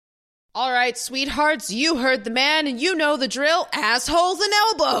All right, sweethearts, you heard the man and you know the drill. Assholes and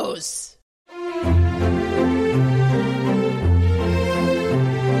elbows.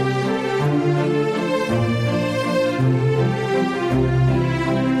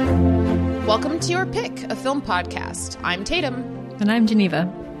 Welcome to Your Pick, a film podcast. I'm Tatum. And I'm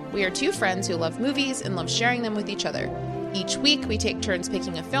Geneva. We are two friends who love movies and love sharing them with each other. Each week, we take turns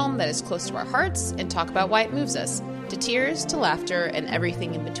picking a film that is close to our hearts and talk about why it moves us, to tears, to laughter, and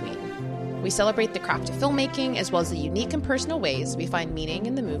everything in between. We celebrate the craft of filmmaking as well as the unique and personal ways we find meaning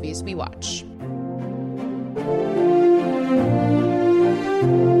in the movies we watch.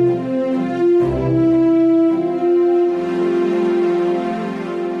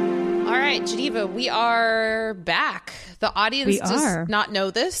 All right, Geneva, we are back. The audience does not know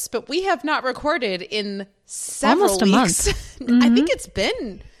this, but we have not recorded in several weeks. Almost a month. Mm-hmm. I think it's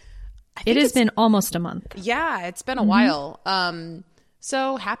been... It has been almost a month. Yeah, it's been a while.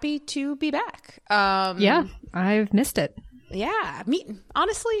 So happy to be back. Yeah, I've missed it. Yeah,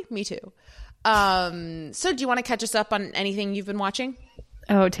 honestly, me too. So do you want to catch us up on anything you've been watching?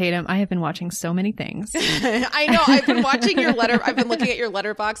 Oh, Tatum, I have been watching so many things. I know. I've been watching your I've been looking at your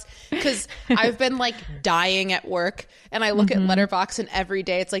Letterboxd because I've been like dying at work, and I look at Letterboxd, and every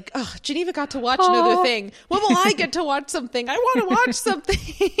day it's like, oh, Geneva got to watch another thing. When will I get to watch something? I want to watch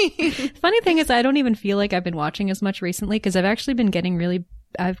something. Funny thing is, I don't even feel like I've been watching as much recently because I've actually been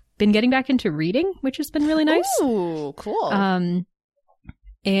I've been getting back into reading, which has been really nice. Ooh, cool.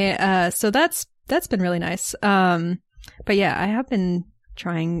 So that's been really nice. But yeah, I have been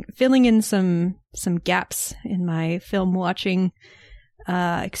filling in some gaps in my film watching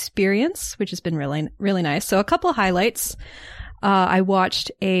experience, which has been really, really nice. So a couple highlights. I watched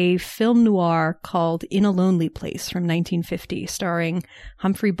a film noir called In a Lonely Place from 1950, starring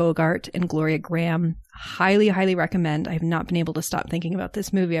Humphrey Bogart and Gloria Graham. Highly, highly recommend. I have not been able to stop thinking about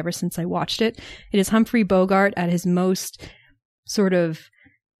this movie ever since I watched it. It is Humphrey Bogart at his most sort of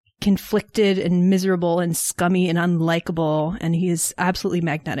conflicted and miserable and scummy and unlikable, and he is absolutely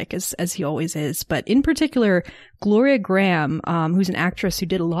magnetic as he always is. But in particular, Gloria Graham, who's an actress who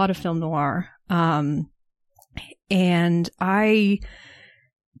did a lot of film noir, and I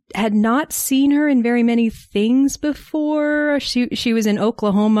had not seen her in very many things before. She was in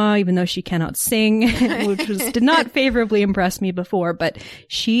Oklahoma, even though she cannot sing, which did not favorably impress me before. But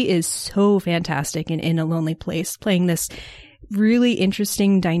she is so fantastic in A Lonely Place, playing this really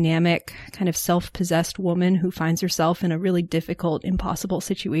interesting, dynamic, kind of self-possessed woman who finds herself in a really difficult, impossible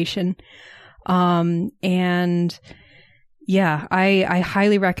situation. And yeah, I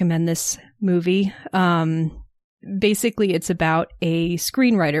highly recommend this movie. Basically, it's about a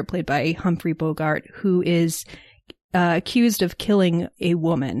screenwriter played by Humphrey Bogart who is accused of killing a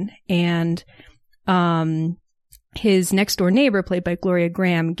woman, and his next door neighbor, played by Gloria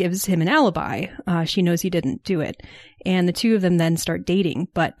Graham, gives him an alibi. She knows he didn't do it. And the two of them then start dating.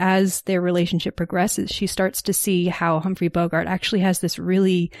 But as their relationship progresses, she starts to see how Humphrey Bogart actually has this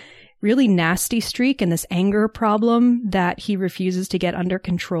really, really nasty streak and this anger problem that he refuses to get under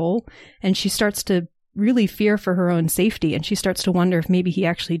control. And she starts to really fear for her own safety. And she starts to wonder if maybe he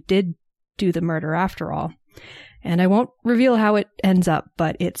actually did do the murder after all. And I won't reveal how it ends up,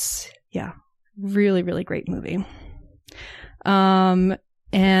 but it's, yeah, really, really great movie.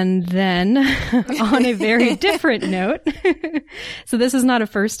 And then on a very different note, so this is not a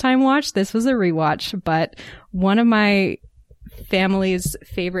first time watch, this was a rewatch, but one of my family's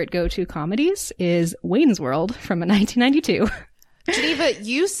favorite go-to comedies is Wayne's World from 1992. Geneva,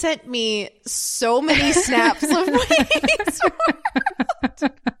 you sent me so many snaps of Wayne's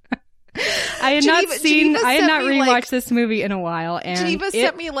World. I had not rewatched this movie in a while, and Geneva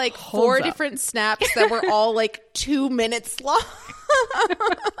sent me like 4 different snaps that were all like 2 minutes long.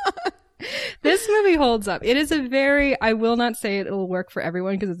 This movie holds up. It is I will not say it'll work for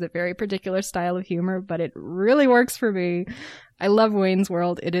everyone because it's a very particular style of humor, but it really works for me. I love Wayne's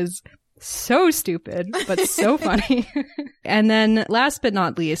World. It is so stupid, but so funny. And then last but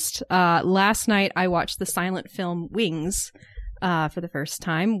not least, last night I watched the silent film Wings for the first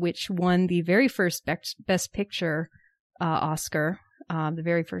time, which won the very first Best Picture Oscar, the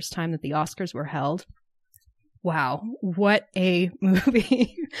very first time that the Oscars were held. Wow, what a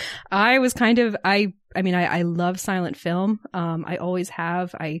movie. I was I love silent film. I always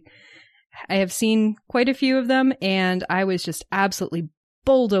have. I have seen quite a few of them, and I was just absolutely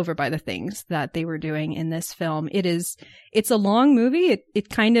bowled over by the things that they were doing in this film. It's a long movie. It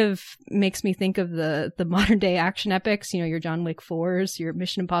kind of makes me think of the modern day action epics, your John Wick 4s, your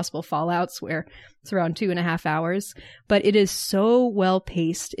Mission Impossible Fallouts, where it's around 2.5 hours, but it is so well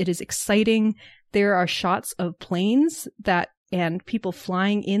paced. It is exciting. There are shots of planes that and people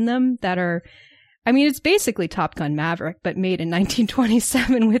flying in them that are, I mean, it's basically Top Gun Maverick, but made in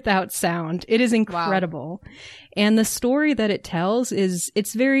 1927 without sound. It is incredible. Wow. And the story that it tells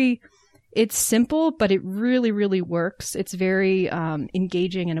it's simple, but it really, really works. It's very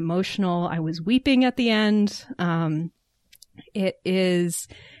engaging and emotional. I was weeping at the end. It is,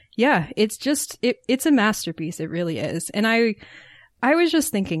 it's a masterpiece. It really is. And I was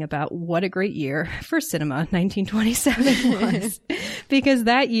just thinking about what a great year for cinema 1927 was, because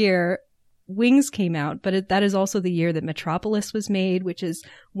that year Wings came out, but that is also the year that Metropolis was made, which is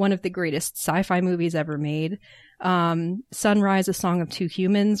one of the greatest sci-fi movies ever made. Sunrise, A Song of Two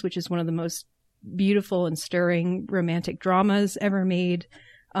Humans, which is one of the most beautiful and stirring romantic dramas ever made.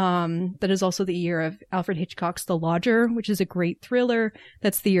 That is also the year of Alfred Hitchcock's The Lodger, which is a great thriller.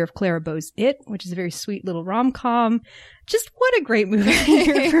 That's the year of Clara Bow's It, which is a very sweet little rom-com. Just what a great movie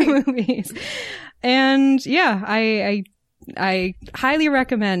year for movies. And yeah, I highly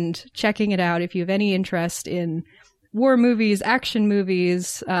recommend checking it out if you have any interest in war movies, action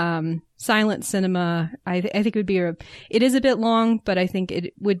movies, silent cinema. I think it would be it is a bit long, but I think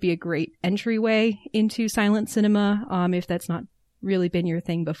it would be a great entryway into silent cinema, if that's not really been your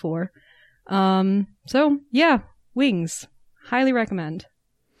thing before. So yeah, Wings. Highly recommend.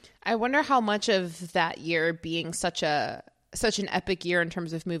 I wonder how much of that year being such an epic year in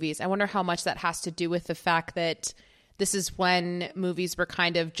terms of movies, I wonder how much that has to do with the fact that this is when movies were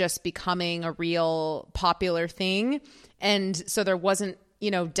kind of just becoming a real popular thing. And so there wasn't,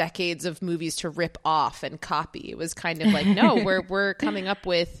 decades of movies to rip off and copy. It was kind of like, no, we're coming up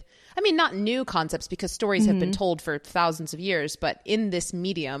with, I mean, not new concepts because stories have been told for thousands of years, but in this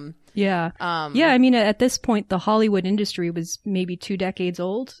medium. Yeah. I mean, at this point, the Hollywood industry was maybe 2 decades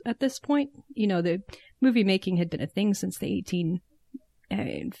old at this point. The movie making had been a thing since the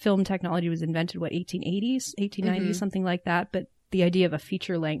film technology was invented, 1880s, 1890s, something like that. But the idea of a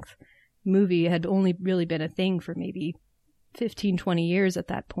feature length movie had only really been a thing for maybe 15, 20 years at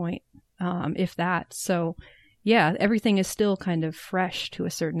that point, if that. So yeah, everything is still kind of fresh to a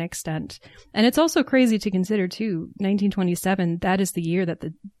certain extent. And it's also crazy to consider too, 1927, that is the year that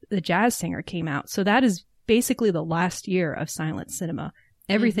the Jazz Singer came out. So that is basically the last year of silent cinema.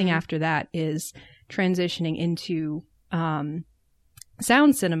 Everything after that is transitioning into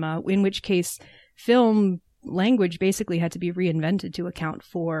sound cinema, in which case film language basically had to be reinvented to account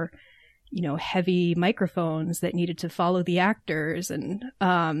for, heavy microphones that needed to follow the actors, and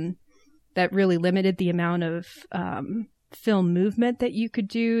that really limited the amount of film movement that you could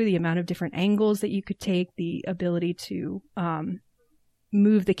do, the amount of different angles that you could take, the ability to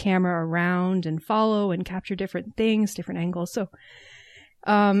move the camera around and follow and capture different things, different angles. So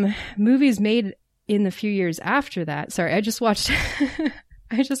movies made in the few years after that. Sorry, I just watched a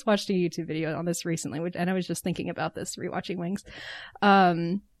YouTube video on this recently, and I was just thinking about this rewatching Wings.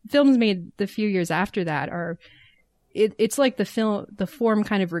 Films made the few years after that it's like the form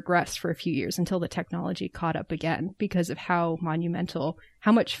kind of regressed for a few years until the technology caught up again because of how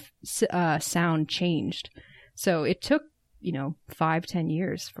much sound changed. So it took 5-10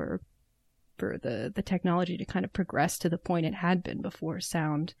 years for the technology to kind of progress to the point it had been before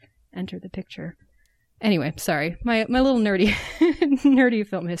sound entered the picture. Anyway, sorry, my little nerdy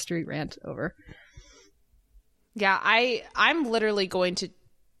film history rant over. Yeah, I'm literally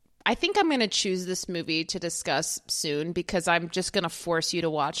I think I'm going to choose this movie to discuss soon because I'm just going to force you to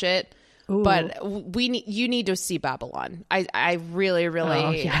watch it. Ooh. But you need to see Babylon. I really,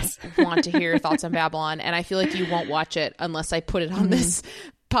 really want to hear your thoughts on Babylon, and I feel like you won't watch it unless I put it on this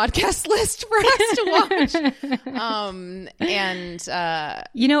podcast list for us to watch.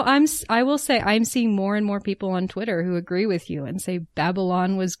 I will say I'm seeing more and more people on Twitter who agree with you and say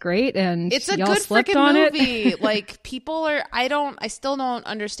Babylon was great and it's a y'all good slept freaking on movie. It. Like people are, I still don't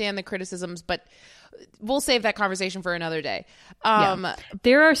understand the criticisms, but we'll save that conversation for another day.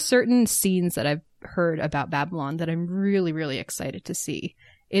 There are certain scenes that I've heard about Babylon that I'm really, really excited to see.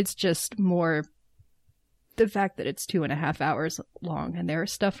 It's just more the fact that it's 2.5 hours long, and there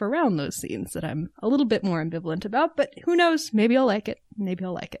is stuff around those scenes that I'm a little bit more ambivalent about, but who knows? Maybe I'll like it.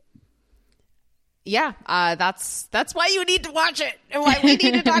 Yeah, that's why you need to watch it and why we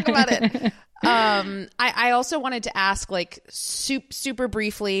need to talk about it. I also wanted to ask, like, super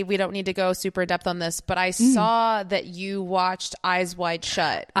briefly, we don't need to go super in depth on this, but I saw that you watched Eyes Wide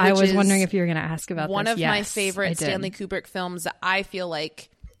Shut. I was wondering if you were going to ask about one this. One of my favorite Stanley Kubrick films that I feel like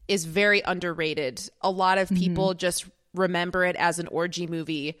is very underrated. A lot of people just remember it as an orgy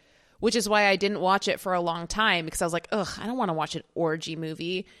movie, which is why I didn't watch it for a long time, because I was like, ugh, I don't want to watch an orgy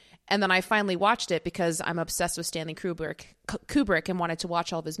movie. And then I finally watched it because I'm obsessed with Stanley Kubrick and wanted to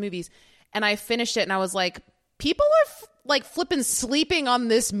watch all of his movies. And I finished it and I was like, people are like flipping sleeping on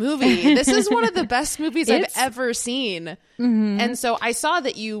this movie. This is one of the best movies I've ever seen. And so I saw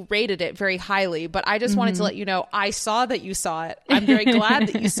that you rated it very highly, but I just wanted to let you know I saw that you saw it. I'm very glad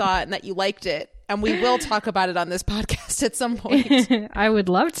that you saw it and that you liked it. And we will talk about it on this podcast at some point. I would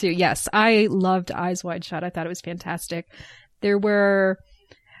love to. Yes, I loved Eyes Wide Shut. I thought it was fantastic. There were,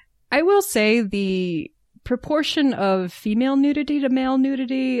 I will say, the proportion of female nudity to male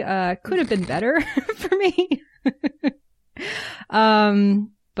nudity could have been better for me.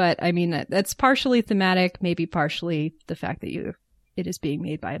 But I mean, that's partially thematic, maybe partially the fact that it is being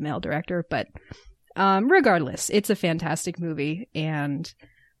made by a male director. But regardless, it's a fantastic movie, and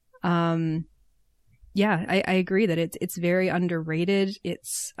yeah, I agree that it's very underrated. It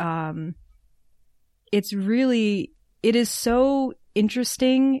is so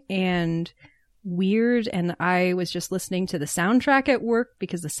interesting and weird, and I was just listening to the soundtrack at work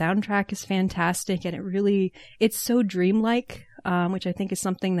because the soundtrack is fantastic, and it's so dreamlike, which I think is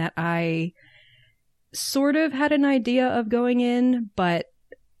something that I sort of had an idea of going in, but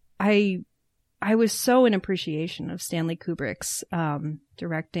I was so in appreciation of Stanley Kubrick's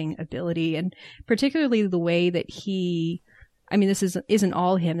directing ability, and particularly the way that this isn't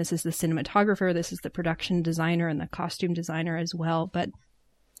all him. This is the cinematographer, this is the production designer and the costume designer as well, but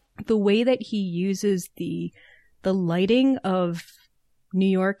the way that he uses the lighting of New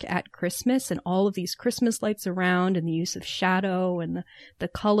York at Christmas and all of these Christmas lights around, and the use of shadow and the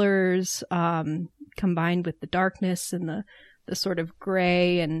colors combined with the darkness and the sort of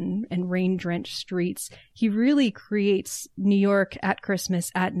gray and rain-drenched streets. He really creates New York at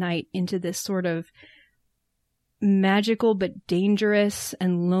Christmas at night into this sort of magical but dangerous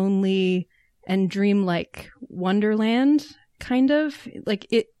and lonely and dreamlike wonderland, kind of. Like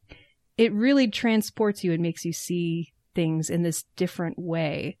it really transports you and makes you see things in this different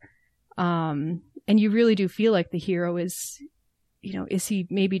way. And you really do feel like the hero is he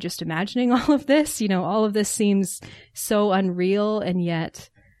maybe just imagining all of this? All of this seems so unreal, and yet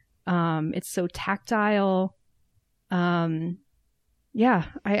it's so tactile. Yeah,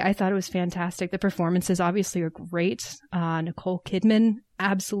 I thought it was fantastic. The performances obviously are great. Nicole Kidman,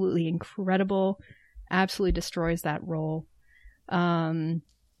 absolutely incredible, absolutely destroys that role.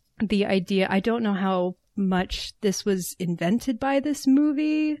 The idea, I don't know how much this was invented by this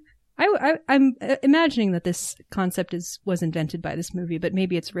movie. I'm imagining that this concept was invented by this movie, but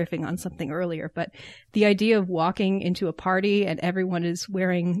maybe it's riffing on something earlier. But the idea of walking into a party and everyone is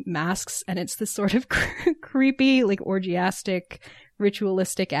wearing masks, and it's this sort of creepy, like orgiastic,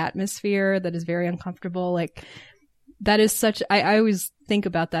 ritualistic atmosphere that is very uncomfortable. Like, that is such, I always think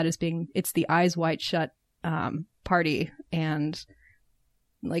about that as being, it's the Eyes Wide Shut party, and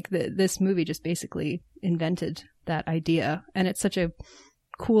like this movie just basically invented that idea, and it's such a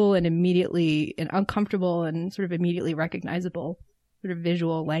cool and immediately and uncomfortable and sort of immediately recognizable sort of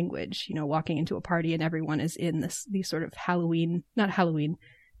visual language, walking into a party and everyone is in these sort of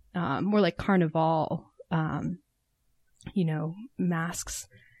more like carnival, masks.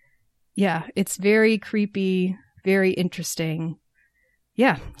 Yeah, it's very creepy, very interesting.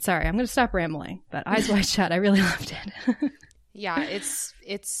 Yeah, sorry, I'm going to stop rambling, but Eyes Wide Shut, I really loved it. Yeah,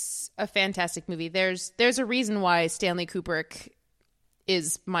 it's a fantastic movie. There's a reason why Stanley Kubrick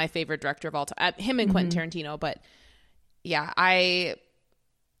is my favorite director of all time. Him and Quentin Tarantino, but yeah,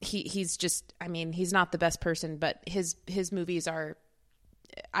 he's just, he's not the best person, but his movies are,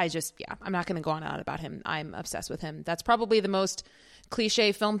 I'm not going to go on about him. I'm obsessed with him. That's probably the most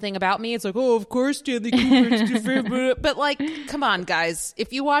cliche film thing about me. It's like, oh, of course Stanley Kubrick's your favorite. But like, come on, guys.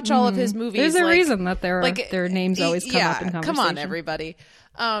 If you watch all of his movies, there's a reason that their names always come up in conversation. Come on, everybody.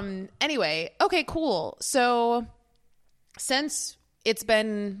 Anyway, okay, cool. So since it's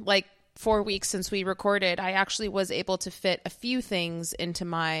been like 4 weeks since we recorded, I actually was able to fit a few things into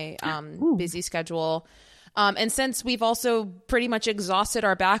my busy schedule. And since we've also pretty much exhausted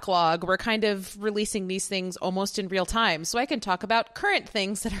our backlog, we're kind of releasing these things almost in real time. So I can talk about current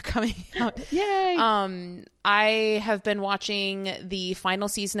things that are coming out. Yay! I have been watching the final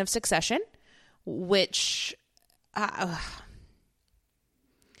season of Succession, which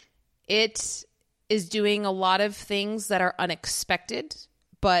it is doing a lot of things that are unexpected,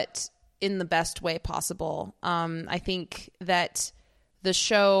 but in the best way possible. I think that the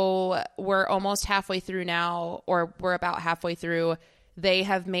show, we're almost halfway through now, or we're about halfway through.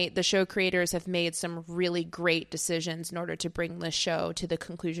 The show creators have made some really great decisions in order to bring this show to the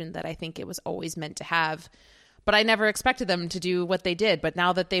conclusion that I think it was always meant to have. But I never expected them to do what they did. But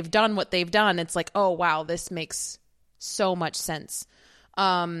now that they've done what they've done, it's like, oh, wow, this makes so much sense.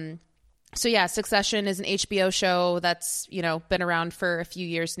 So yeah, Succession is an HBO show that's, been around for a few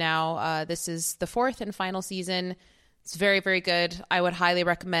years now. This is the fourth and final season. It's very, very good. I would highly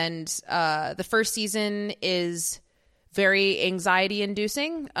recommend. The first season is very anxiety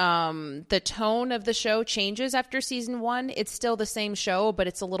inducing. The tone of the show changes after season 1. It's still the same show, but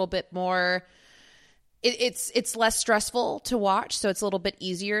it's a little bit more, it's less stressful to watch. So it's a little bit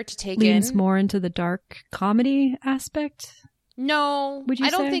easier to take in. Leans more into the dark comedy aspect. No, would you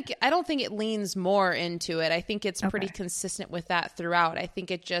say? I don't think it leans more into it. I think it's pretty consistent with that throughout. I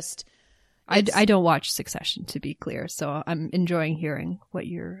think it just, I don't watch Succession, to be clear. So I'm enjoying hearing what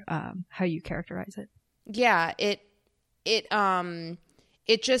you're, how you characterize it. Yeah. It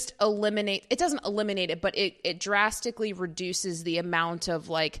just it doesn't eliminate it, but it drastically reduces the amount of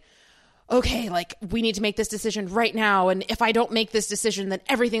like, okay, like we need to make this decision right now. And if I don't make this decision, then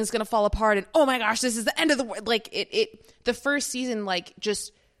everything's going to fall apart. And oh my gosh, this is the end of the world. Like the first season, like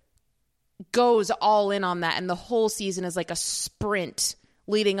just goes all in on that. And the whole season is like a sprint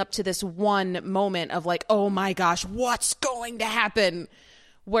leading up to this one moment of like, oh my gosh, what's going to happen?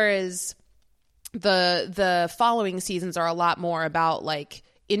 Whereas the following seasons are a lot more about like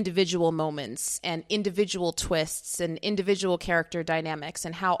individual moments and individual twists and individual character dynamics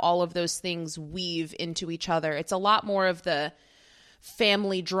and how all of those things weave into each other. It's a lot more of the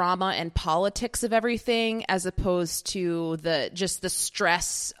family drama and politics of everything as opposed to the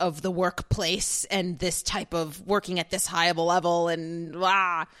stress of the workplace and this type of working at this high of a level and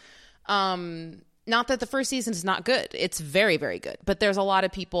not that the first season is not good. It's very, very good. But there's a lot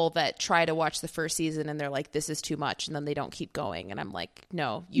of people that try to watch the first season and they're like, this is too much. And then they don't keep going. And I'm like,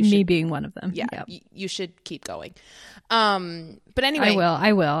 no, you should. Me being one of them. Yeah, yep. You should keep going. But anyway.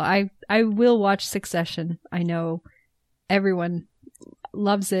 I will watch Succession. I know everyone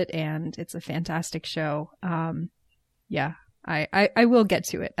loves it and it's a fantastic show. Yeah, I will get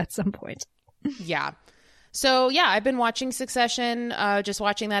to it at some point. Yeah. So yeah, I've been watching Succession, just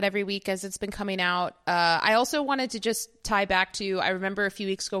watching that every week as it's been coming out. I also wanted to just tie back to, I remember a few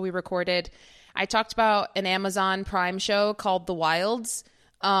weeks ago we recorded, I talked about an Amazon Prime show called The Wilds.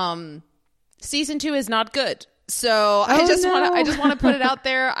 Season 2 is not good. So I just want to put it out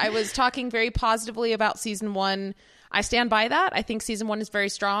there. I was talking very positively about season 1. I stand by that. I think season 1 is very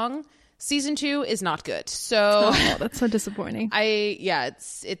strong. Season 2 is not good. So that's so disappointing.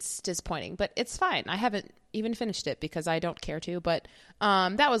 It's disappointing, but it's fine. I haven't even finished it because I don't care to, but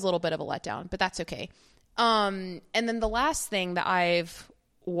that was a little bit of a letdown, but that's okay. And then the last thing that I've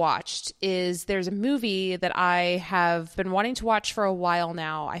watched is there's a movie that I have been wanting to watch for a while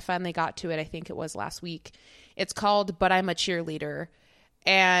now. I finally got to it. I think it was last week. It's called But I'm a Cheerleader.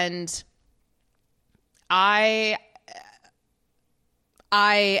 And I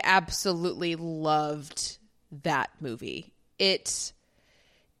absolutely loved that movie. It's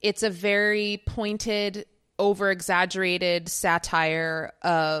a very pointed, over-exaggerated satire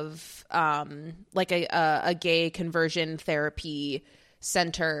of like a gay conversion therapy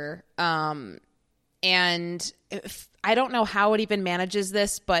center. And I don't know how it even manages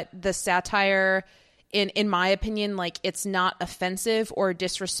this, but the satire, in my opinion, like it's not offensive or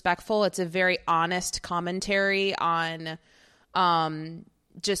disrespectful. It's a very honest commentary on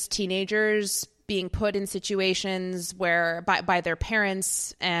just teenagers being put in situations where by their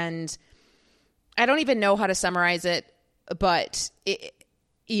parents, and I don't even know how to summarize it, but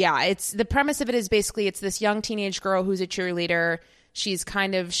it's the premise of it is basically it's this young teenage girl who's a cheerleader. She's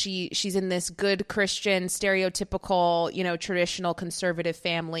she's in this good Christian, stereotypical, traditional conservative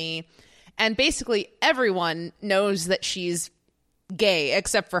family, and basically everyone knows that she's gay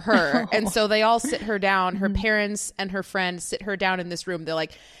except for her. And so they all sit her down, her parents and her friends sit her down in this room. They're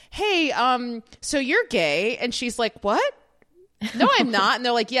like, hey, so you're gay? And she's like, what? No, I'm not. And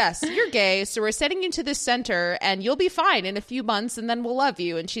they're like, yes, you're gay. So we're sending you to this center and you'll be fine in a few months and then we'll love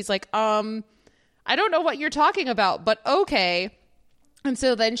you. And she's like, I don't know what you're talking about, but okay. And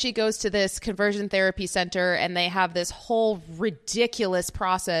so then she goes to this conversion therapy center and they have this whole ridiculous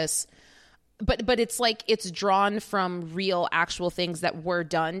process. But it's like it's drawn from real actual things that were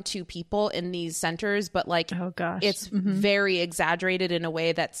done to people in these centers. But like, oh gosh, it's very exaggerated in a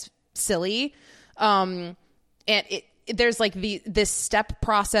way that's silly. And there's like this step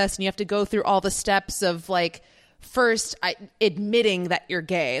process and you have to go through all the steps of like, first admitting that you're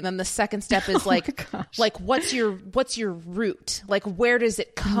gay. And then the second step is like what's your root? Like, where does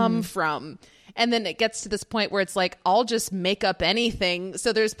it come from? And then it gets to this point where it's like, I'll just make up anything.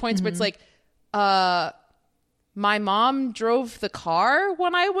 So there's points where it's like, my mom drove the car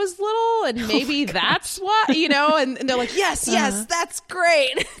when I was little and maybe that's what, and they're like, yes, that's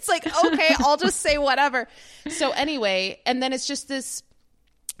great. It's like, okay, I'll just say whatever. So anyway, and then it's just this,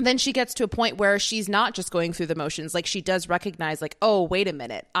 then she gets to a point where she's not just going through the motions. Like she does recognize like, oh, wait a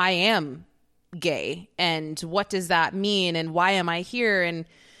minute, I am gay, and what does that mean, and why am I here, and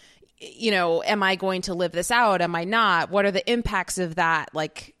am I going to live this out, am I not, what are the impacts of that,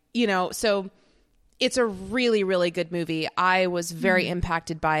 so it's a really, really good movie. I was very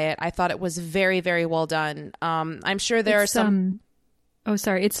impacted by it. I thought it was very, very well done. I'm sure there are some oh,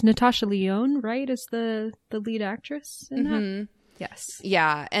 sorry. It's Natasha Lyonne, right? Is the lead actress in that? Yes.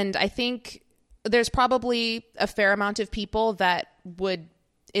 Yeah. And I think there's probably a fair amount of people that would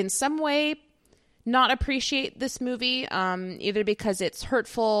in some way not appreciate this movie, either because it's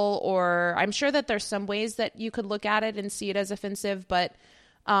hurtful, or I'm sure that there's some ways that you could look at it and see it as offensive. But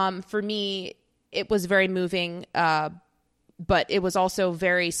for me, it was very moving, but it was also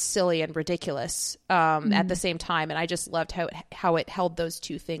very silly and ridiculous at the same time. And I just loved how it held those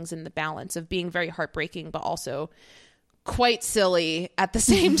two things in the balance of being very heartbreaking, but also quite silly at the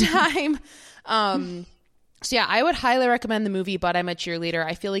same time. So yeah, I would highly recommend the movie, But I'm a Cheerleader.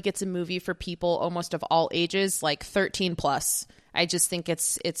 I feel like it's a movie for people almost of all ages, like 13 plus. I just think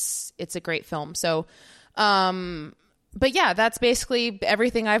it's a great film. So, but yeah, that's basically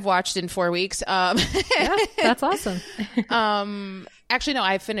everything I've watched in 4 weeks. Yeah, that's awesome. Actually, no,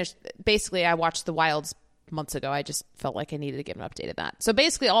 I finished. Basically, I watched The Wilds months ago. I just felt like I needed to give an update of that. So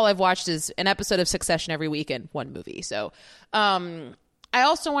basically, all I've watched is an episode of Succession every week and one movie. So I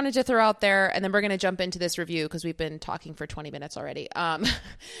also wanted to throw out there, and then we're going to jump into this review because we've been talking for 20 minutes already.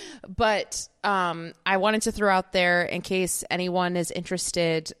 But I wanted to throw out there, in case anyone is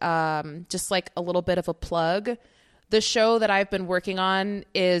interested, just like a little bit of a plug. The show that I've been working on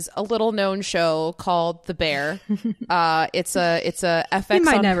is a little known show called The Bear. It's a FX. You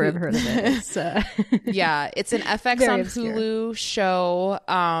might never have heard of it. Yeah, it's an FX on Hulu show.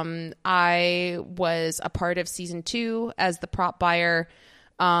 I was a part of season 2 as the prop buyer.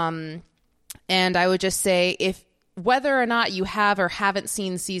 And I would just say, if whether or not you have or haven't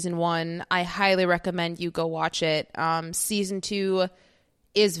seen season 1, I highly recommend you go watch it. Season 2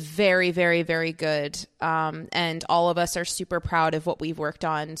 is very, very, very good. And all of us are super proud of what we've worked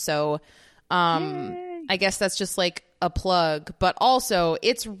on. So I guess that's just like a plug, but also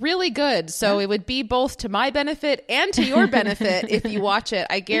it's really good. So it would be both to my benefit and to your benefit if you watch it.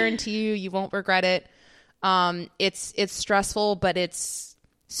 I guarantee you won't regret it. It's stressful, but it's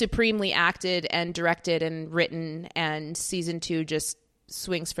supremely acted and directed and written, and season 2 just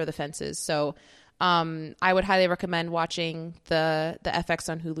swings for the fences. So I would highly recommend watching the FX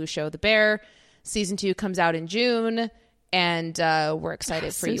on Hulu show, The Bear. Season 2 comes out in June, and we're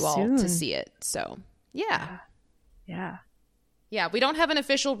excited for you all to see it. So, yeah. Yeah, we don't have an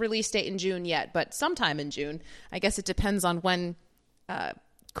official release date in June yet, but sometime in June. I guess it depends on when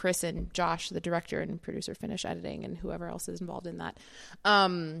Chris and Josh, the director and producer, finish editing, and whoever else is involved in that.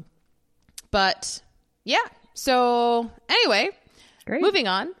 But, yeah. So, anyway, great. Moving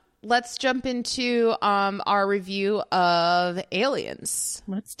on. Let's jump into our review of Aliens.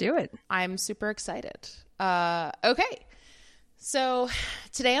 Let's do it. I'm super excited. Okay. So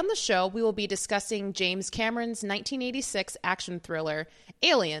today on the show, we will be discussing James Cameron's 1986 action thriller,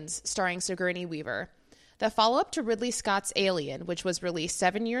 Aliens, starring Sigourney Weaver. The follow-up to Ridley Scott's Alien, which was released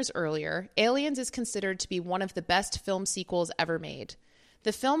 7 years earlier, Aliens is considered to be one of the best film sequels ever made.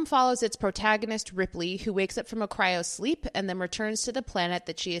 The film follows its protagonist, Ripley, who wakes up from a cryosleep and then returns to the planet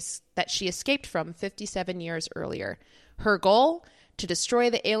that she escaped from 57 years earlier. Her goal? To destroy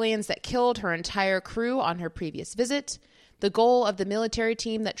the aliens that killed her entire crew on her previous visit. The goal of the military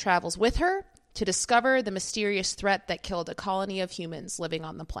team that travels with her? To discover the mysterious threat that killed a colony of humans living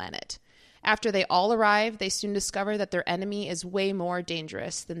on the planet. After they all arrive, they soon discover that their enemy is way more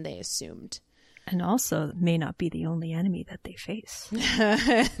dangerous than they assumed. And also may not be the only enemy that they face.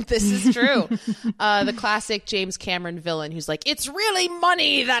 This is true. The classic James Cameron villain who's like, it's really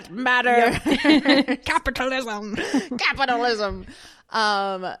money that matters. Yep. Capitalism. Capitalism.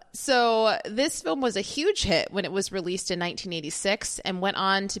 So this film was a huge hit when it was released in 1986 and went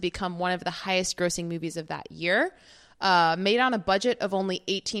on to become one of the highest grossing movies of that year. Made on a budget of only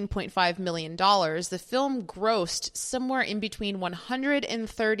 $18.5 million, the film grossed somewhere in between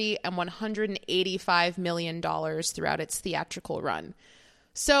 $130 and $185 million throughout its theatrical run.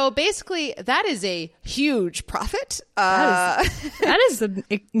 So basically, that is a huge profit. That is an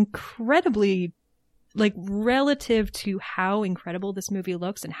incredibly, like, relative to how incredible this movie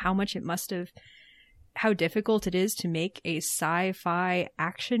looks and how much it must have, how difficult it is to make a sci-fi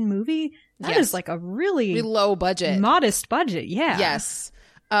action movie. That is like a really low budget. Modest budget, yeah. Yes.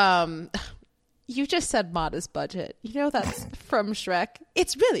 You just said modest budget. You know that's from Shrek.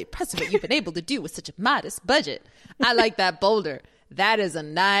 It's really impressive what you've been able to do with such a modest budget. I like that boulder. That is a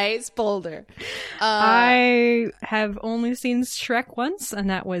nice boulder. I have only seen Shrek once, and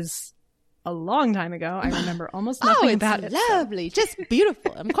that was a long time ago. I remember almost nothing about it. Lovely, just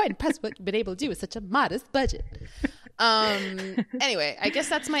beautiful. I'm quite impressed what you've been able to do with such a modest budget. Anyway, I guess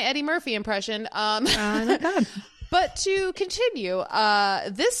that's my Eddie Murphy impression. Not bad. But to continue,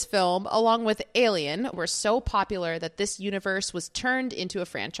 this film, along with Alien, were so popular that this universe was turned into a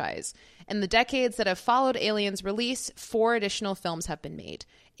franchise. In the decades that have followed Alien's release, 4 additional films have been made.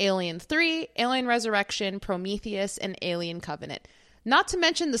 Alien 3, Alien Resurrection, Prometheus, and Alien Covenant. Not to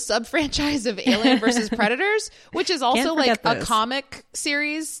mention the sub-franchise of Alien vs. Predators, which is also like a comic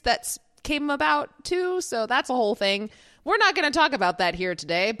series that's came about too. So that's a whole thing. We're not going to talk about that here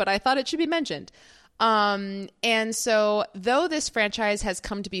today, but I thought it should be mentioned. And so though this franchise has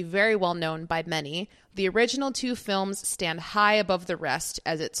come to be very well known by many, the original 2 films stand high above the rest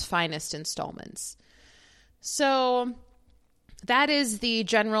as its finest installments. So that is the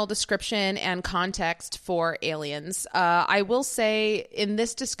general description and context for Aliens. I will say in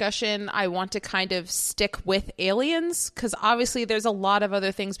this discussion, I want to kind of stick with Aliens because obviously there's a lot of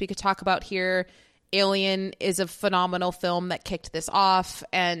other things we could talk about here. Alien is a phenomenal film that kicked this off,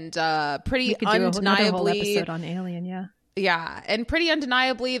 and pretty undeniably whole episode on Alien, yeah. Yeah, and pretty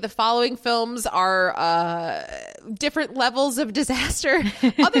undeniably, the following films are different levels of disaster.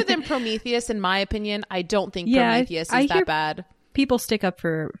 Other than Prometheus, in my opinion, I don't think Prometheus is that bad. People stick up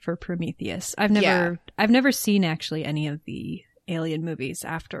for Prometheus. I've never seen actually any of the Alien movies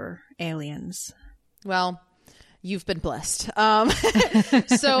after Aliens. Well, you've been blessed.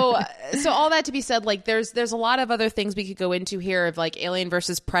 So all that to be said, like there's a lot of other things we could go into here of like Alien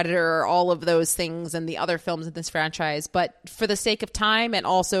versus Predator, all of those things and the other films in this franchise. But for the sake of time and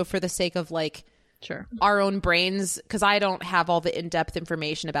also for the sake of like our own brains, because I don't have all the in-depth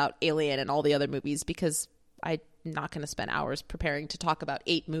information about Alien and all the other movies because I'm not going to spend hours preparing to talk about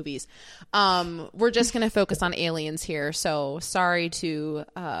 8 movies. We're just going to focus on Aliens here. So sorry to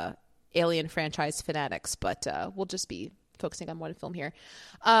Alien franchise fanatics, but we'll just be focusing on one film here.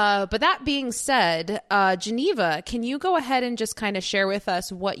 But that being said, Geneva, can you go ahead and just kind of share with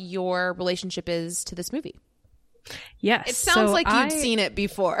us what your relationship is to this movie? Yes. It sounds like you'd seen it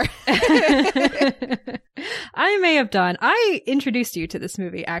before. I may have done. I introduced you to this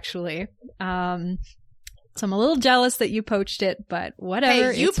movie, actually. So I'm a little jealous that you poached it, but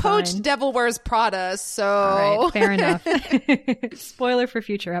whatever. Hey, you poached fine. Devil Wears Prada, so... All right, fair enough. Spoiler for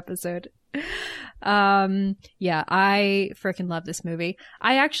future episode. Yeah, I freaking love this movie.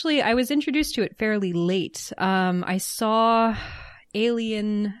 I was introduced to it fairly late. I saw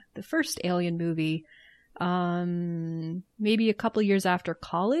Alien, the first Alien movie, maybe a couple years after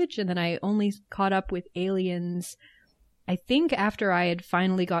college, and then I only caught up with Aliens I think after I had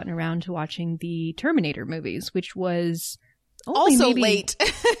finally gotten around to watching the Terminator movies, which was also late.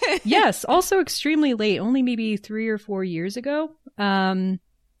 Yes, also extremely late, only maybe 3 or 4 years ago.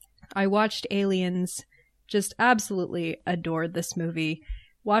 I watched Aliens, just absolutely adored this movie.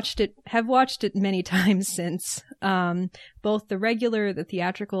 Have watched it many times since. Both the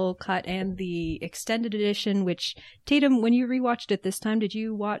theatrical cut and the extended edition, which, Tatum, when you rewatched it this time, did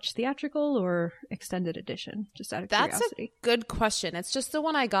you watch theatrical or extended edition? Just out of curiosity. That's a good question. It's just the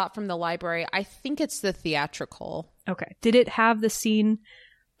one I got from the library. I think it's the theatrical. Okay. Did it have the scene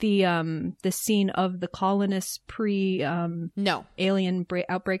of the colonists no alien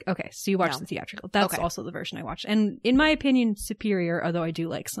outbreak? Okay, so you watched the theatrical. That's also the version I watched, and in my opinion, superior. Although I do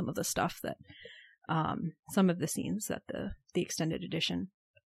like some of the stuff that, some of the scenes that the extended edition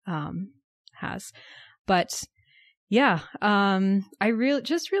has. But yeah, I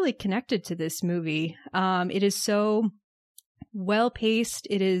really connected to this movie. It is so well paced.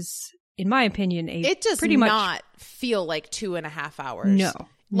 It is, in my opinion, it does pretty not feel like 2.5 hours. No.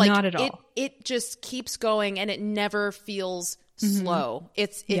 Like, not at all. It just keeps going and it never feels slow.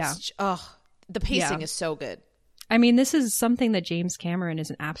 It's the pacing is so good. I mean, this is something that James Cameron is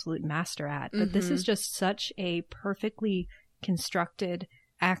an absolute master at, but this is just such a perfectly constructed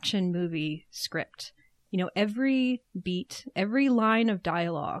action movie script. You know, every beat, every line of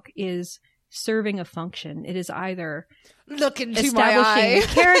dialogue is serving a function. It is either look into establishing a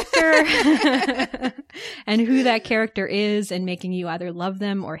character and who that character is and making you either love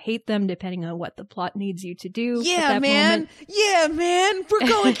them or hate them depending on what the plot needs you to do. Yeah, man. Yeah, man. We're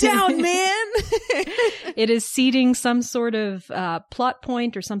going down, man. It is seeding some sort of plot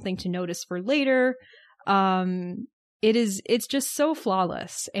point or something to notice for later. It's just so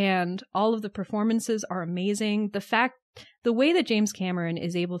flawless, and all of the performances are amazing. The way that James Cameron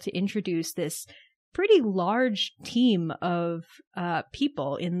is able to introduce this pretty large team of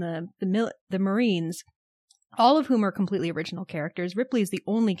people in the Marines, all of whom are completely original characters. Ripley is the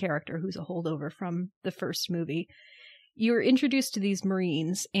only character who's a holdover from the first movie. you're introduced to these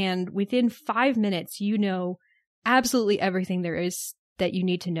Marines, and within 5 minutes, you know absolutely everything there is that you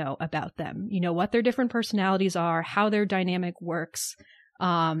need to know about them. You know what their different personalities are, how their dynamic works,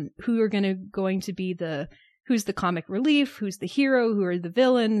 who are going to be who's the comic relief, who's the hero, who are the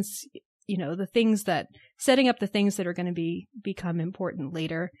villains, you know, the things that, setting up the things that are going to become important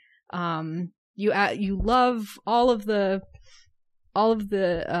later. You love all of the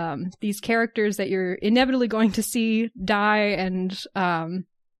these characters that you're inevitably going to see die, and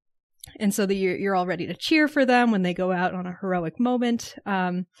so that you're all ready to cheer for them when they go out on a heroic moment.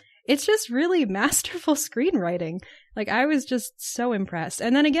 It's just really masterful screenwriting. Like, I was just so impressed.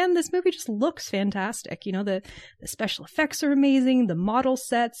 And then again, this movie just looks fantastic. You know, the special effects are amazing. The model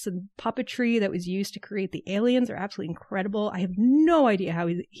sets and puppetry that was used to create the aliens are absolutely incredible. I have no idea how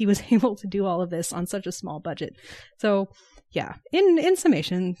he was able to do all of this on such a small budget. So yeah, in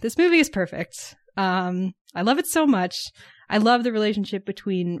summation, this movie is perfect. I love it so much. I love the relationship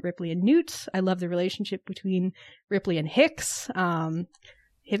between Ripley and Newt. I love the relationship between Ripley and Hicks.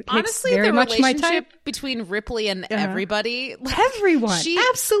 Honestly, very the much relationship between Ripley and everybody, like, everyone,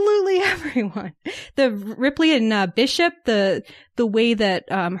 absolutely everyone. The Ripley and Bishop, the way that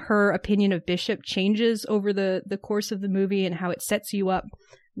her opinion of Bishop changes over the course of the movie, and how it sets you up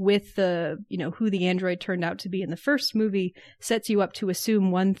with who the android turned out to be in the first movie, sets you up to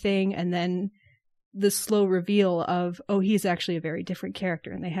assume one thing, and then the slow reveal of, oh, he's actually a very different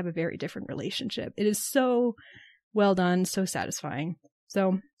character, and they have a very different relationship. It is so well done, so satisfying.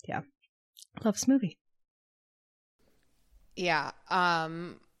 So, yeah, love this movie. Yeah,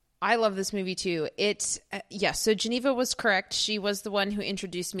 I love this movie too. So Geneva was correct. She was the one who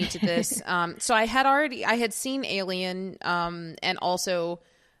introduced me to this. So I had seen Alien, and also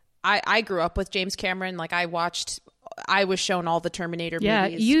I grew up with James Cameron. Like, I was shown all the Terminator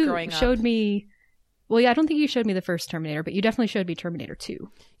movies growing up. Yeah, you showed me. Well, yeah, I don't think you showed me the first Terminator, but you definitely showed me Terminator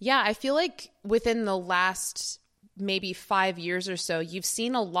 2. Yeah, I feel like within the last maybe 5 years or so, you've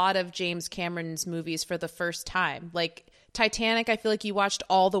seen a lot of James Cameron's movies for the first time. Like Titanic, I feel like you watched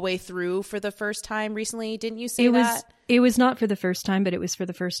all the way through for the first time recently. Didn't you say that? It was not for the first time, but it was for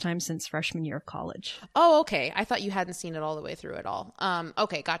the first time since freshman year of college. Oh, okay. I thought you hadn't seen it all the way through at all.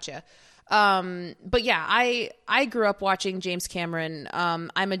 Okay, gotcha. But yeah, I grew up watching James Cameron.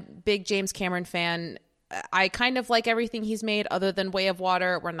 I'm a big James Cameron fan. I kind of like everything he's made other than Way of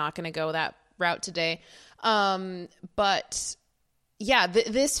Water. We're not going to go that route today. But yeah,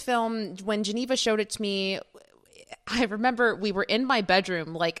 this film, when Geneva showed it to me, I remember we were in my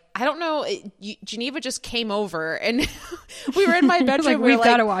bedroom. Like, I don't know, Geneva just came over and we were in my bedroom. We've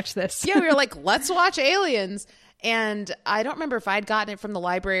got to watch this. Yeah, we were like, let's watch Aliens. And I don't remember if I'd gotten it from the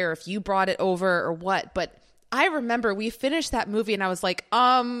library or if you brought it over or what, but I remember we finished that movie and I was like,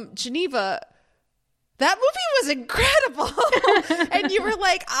 Geneva, that movie was incredible. And you were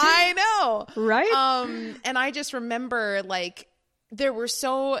like, I know. Right. And I just remember, like, there were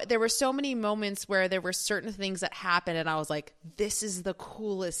so many moments where there were certain things that happened and I was like, this is the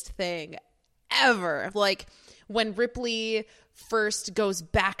coolest thing ever. Like, when Ripley first goes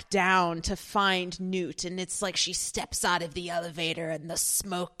back down to find Newt, and it's like she steps out of the elevator and the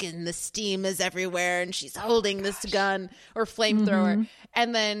smoke and the steam is everywhere and she's holding this gun or flamethrower. Mm-hmm.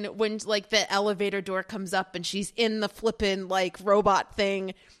 And then when, like, the elevator door comes up and she's in the flippin', like, robot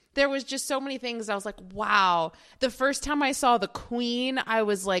thing, there was just so many things. I was like, wow. The first time I saw the Queen, I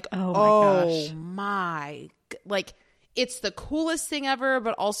was like, oh my, like, it's the coolest thing ever,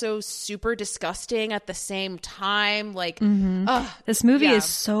 but also super disgusting at the same time. Like, this movie is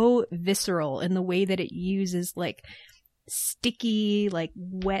so visceral in the way that it uses, like, sticky, like,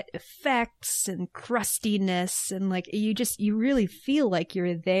 wet effects and crustiness, and, like, you really feel like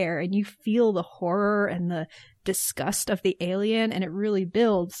you're there, and you feel the horror and the disgust of the alien, and it really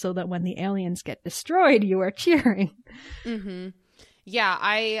builds so that when the aliens get destroyed, you are cheering. Mm-hmm. Yeah,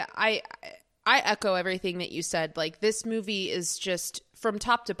 I echo everything that you said. Like, this movie is just, from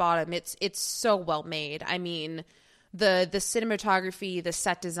top to bottom, it's so well made. I mean, the cinematography, the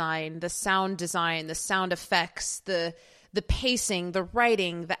set design, the sound effects, the pacing, the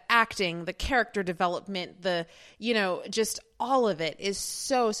writing, the acting, the character development, just all of it is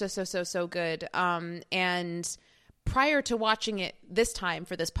so good. And prior to watching it this time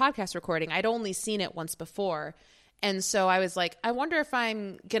for this podcast recording, I'd only seen it once before. And so I was like, I wonder if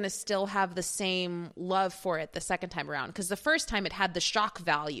I'm going to still have the same love for it the second time around. Because the first time it had the shock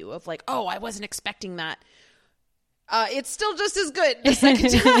value of like, oh, I wasn't expecting that. It's still just as good the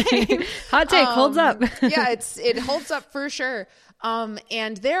second time. Hot take, holds up. Yeah, it holds up for sure.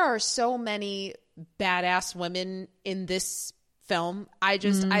 And there are so many badass women in this film.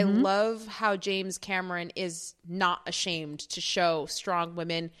 I love how James Cameron is not ashamed to show strong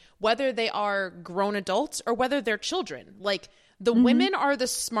women, whether they are grown adults or whether they're children. Like, the women are the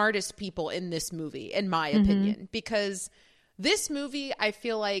smartest people in this movie, in my opinion, because this movie, I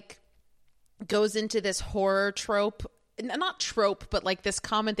feel like, goes into this horror trope, not trope, but like this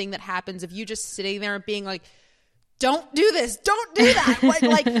common thing that happens of you just sitting there and being like, don't do this, don't do that.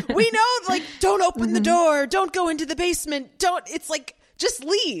 like we know, like, don't open the door, don't go into the basement, it's like, just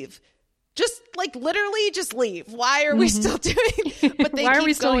leave. Just like literally just leave. Why are we still doing? But they Why keep are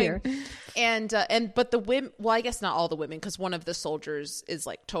we still going. here? But the women, well, I guess not all the women, because one of the soldiers is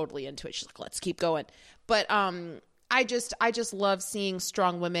like totally into it. She's like, let's keep going. But I just love seeing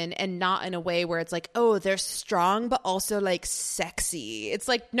strong women, and not in a way where it's like, oh, they're strong but also like sexy. It's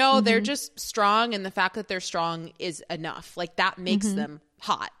like, no, they're just strong, and the fact that they're strong is enough. Like, that makes them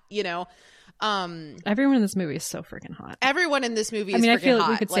hot, you know? Everyone in this movie is so freaking hot. Everyone in this movie is freaking hot. I feel like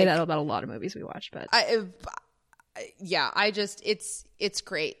we could say that about a lot of movies we watch, but it's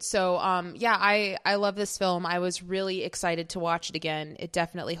great. So I love this film. I was really excited to watch it again. It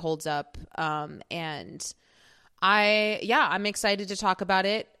definitely holds up. And I'm excited to talk about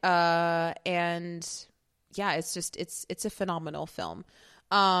it. And yeah, it's a phenomenal film.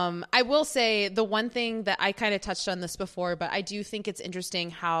 I will say the one thing that I kind of touched on this before, but I do think it's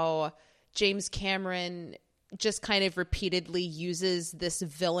interesting how James Cameron just kind of repeatedly uses this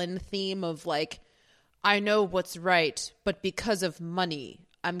villain theme of like, I know what's right, but because of money,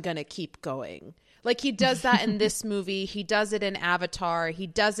 I'm going to keep going. Like, he does that in this movie. He does it in Avatar. He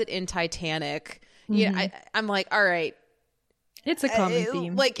does it in Titanic. Yeah, I'm like, all right. It's a common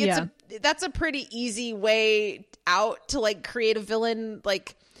theme. Like, that's a pretty easy way out to like create a villain.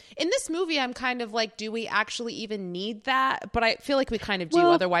 Like, in this movie, I'm kind of like, do we actually even need that? But I feel like we kind of do.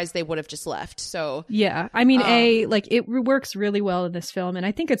 Well, otherwise, they would have just left. So yeah, I mean, it works really well in this film, and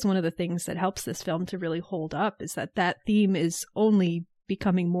I think it's one of the things that helps this film to really hold up is that theme is only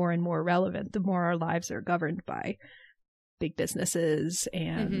becoming more and more relevant the more our lives are governed by big businesses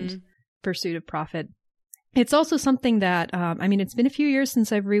and pursuit of profit. It's also something that, I mean, it's been a few years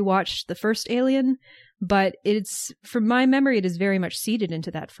since I've rewatched the first Alien, but from my memory, it is very much seeded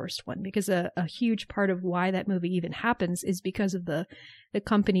into that first one, because a huge part of why that movie even happens is because of the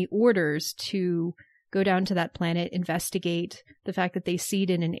company orders to go down to that planet, investigate the fact that they seed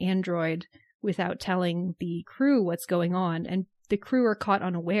in an android without telling the crew what's going on. And the crew are caught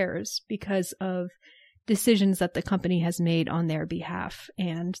unawares because of decisions that the company has made on their behalf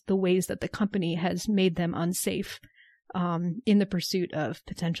and the ways that the company has made them unsafe in the pursuit of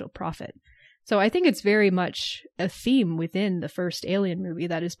potential profit. So I think it's very much a theme within the first Alien movie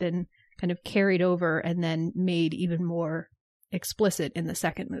that has been kind of carried over and then made even more explicit in the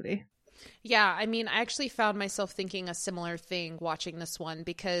second movie. Yeah, I mean, I actually found myself thinking a similar thing watching this one,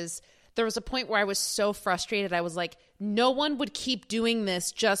 because there was a point where I was so frustrated. I was like, no one would keep doing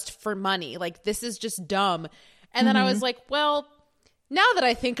this just for money. Like, this is just dumb. And then I was like, well, now that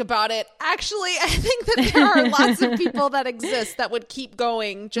I think about it, actually, I think that there are lots of people that exist that would keep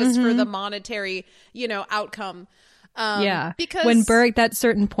going just for the monetary, outcome. Because when Burke, that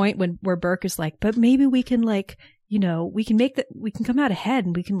certain point where Burke is like, but maybe we can we can come out ahead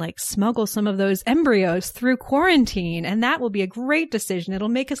and we can smuggle some of those embryos through quarantine, and that will be a great decision. It'll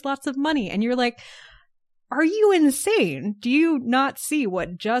make us lots of money. And you're like, are you insane? Do you not see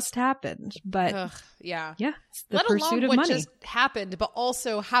what just happened? But yeah, it's the Let pursuit alone of what money. just happened, but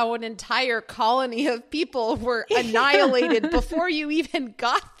also how an entire colony of people were annihilated before you even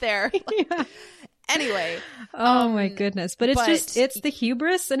got there. Anyway. Oh my goodness. But it's the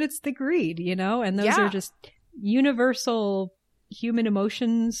hubris and it's the greed, and those are just universal human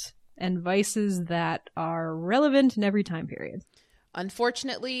emotions and vices that are relevant in every time period.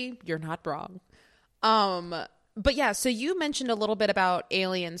 Unfortunately, you're not wrong. But yeah, so you mentioned a little bit about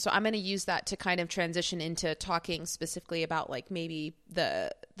Alien, so I'm going to use that to kind of transition into talking specifically about maybe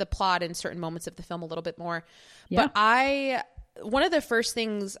the plot and certain moments of the film a little bit more. Yeah. But one of the first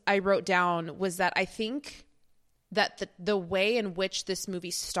things I wrote down was that I think that the way in which this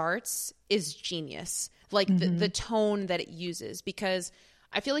movie starts is genius. The tone that it uses, because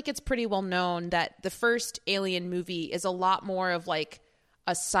I feel like it's pretty well known that the first Alien movie is a lot more of a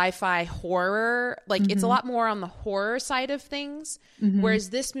sci-fi horror. It's a lot more on the horror side of things. Whereas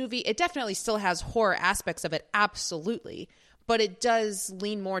this movie, it definitely still has horror aspects of it. Absolutely. But it does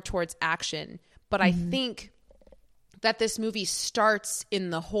lean more towards action. But I think that this movie starts in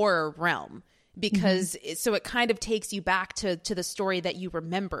the horror realm, because so it kind of takes you back to the story that you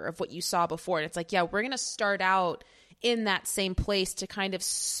remember of what you saw before. And it's we're going to start out in that same place to kind of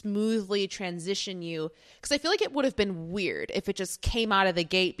smoothly transition you. Because I feel like it would have been weird if it just came out of the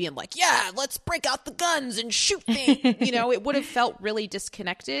gate being like, yeah, let's break out the guns and shoot things. You know, it would have felt really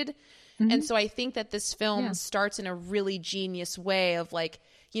disconnected. Mm-hmm. And so I think that this film starts in a really genius way of like,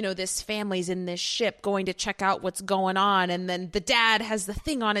 you know, this family's in this ship going to check out what's going on. And then the dad has the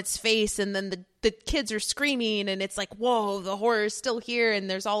thing on its face, and then the kids are screaming, and it's like, whoa, the horror's still here. And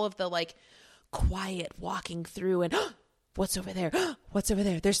there's all of the like quiet walking through and what's over there? What's over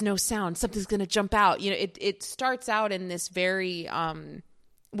there? There's no sound. Something's going to jump out. You know, it starts out in this very,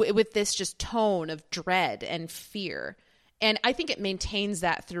 with this just tone of dread and fear. And I think it maintains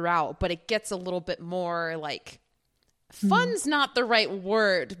that throughout, but it gets a little bit more like, fun's not the right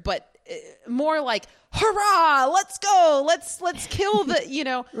word, but more like, hurrah, let's go. Let's kill the, you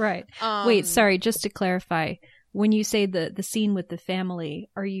know. Right. Wait, sorry, just to clarify, when you say the scene with the family,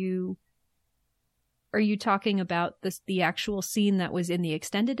 are you talking about the actual scene that was in the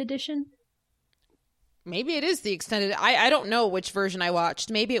extended edition? Maybe it is the extended. I don't know which version I watched.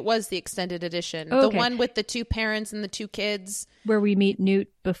 Maybe it was the extended edition. Okay. The one with the two parents and the two kids. Where we meet Newt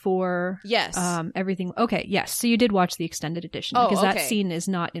before. Yes. Everything. Okay, yes. So you did watch the extended edition because that scene is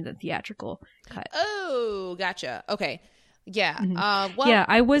not in the theatrical cut. Oh, gotcha. Okay. Yeah. Mm-hmm. Yeah,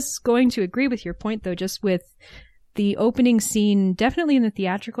 I was going to agree with your point, though, just with the opening scene, definitely in the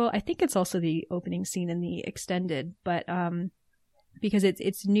theatrical. I think it's also the opening scene in the extended, but because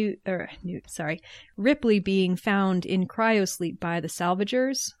it's Ripley being found in cryosleep by the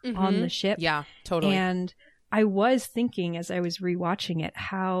salvagers on the ship. Yeah, totally. And I was thinking as I was rewatching it,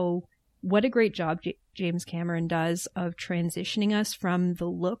 what a great job James Cameron does of transitioning us from the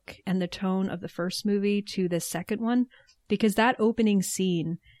look and the tone of the first movie to the second one, because that opening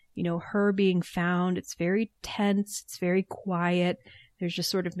scene, you know, her being found, it's very tense, it's very quiet. There's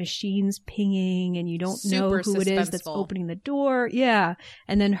just sort of machines pinging, and you don't know who it is that's opening the door. Yeah.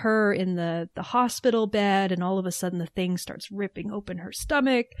 And then her in the hospital bed, and all of a sudden the thing starts ripping open her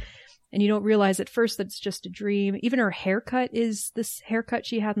stomach, and you don't realize at first that it's just a dream. Even her haircut is this haircut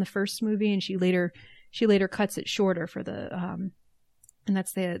she had in the first movie, and she later cuts it shorter for the and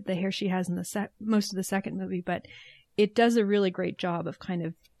that's the hair she has in the most of the second movie. But it does a really great job of kind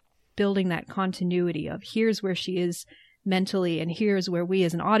of building that continuity of here's where she is mentally, and here's where we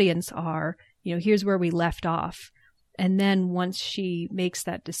as an audience are, you know, here's where we left off. And then once she makes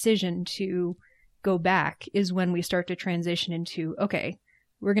that decision to go back is when we start to transition into, okay,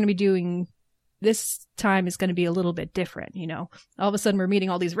 we're going to be doing, this time is going to be a little bit different, you know. All of a sudden we're meeting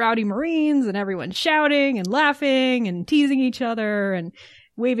all these rowdy Marines, and everyone's shouting and laughing and teasing each other and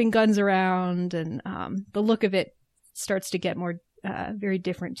waving guns around, and the look of it starts to get more very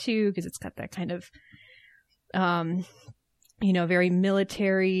different too, because it's got that kind of you know, very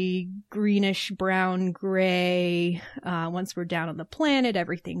military, greenish, brown, gray. Once we're down on the planet,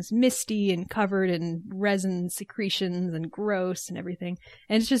 everything's misty and covered in resin secretions and gross and everything.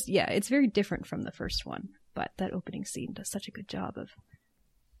 And it's just, yeah, it's very different from the first one. But that opening scene does such a good job of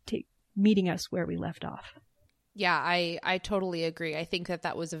meeting us where we left off. Yeah, I totally agree. I think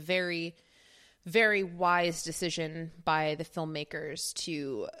that was a very, very wise decision by the filmmakers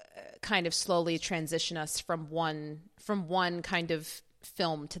to kind of slowly transition us from one kind of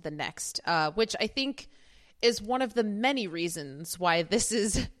film to the next, which I think is one of the many reasons why this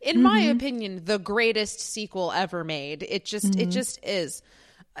is, in my opinion, the greatest sequel ever made. It just is.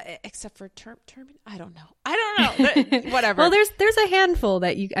 Except for I don't know. Whatever. Well, there's a handful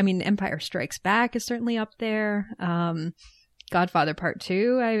that Empire Strikes Back is certainly up there. Godfather Part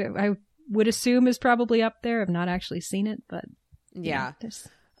 2, I would assume is probably up there. I've not actually seen it, but yeah.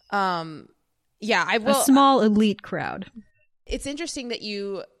 I will. A small elite crowd. It's interesting that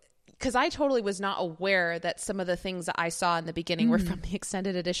because I totally was not aware that some of the things that I saw in the beginning were from the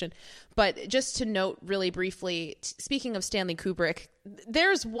extended edition. But just to note really briefly, speaking of Stanley Kubrick,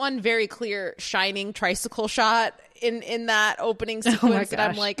 there's one very clear Shining tricycle shot in that opening sequence that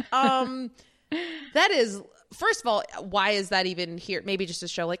I'm like, that is, first of all, why is that even here? Maybe just to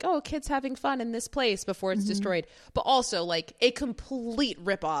show like, oh, kids having fun in this place before it's destroyed. But also like a complete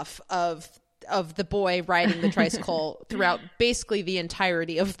ripoff of the boy riding the tricycle throughout basically the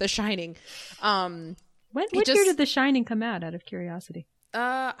entirety of The Shining. What year did The Shining come out of curiosity?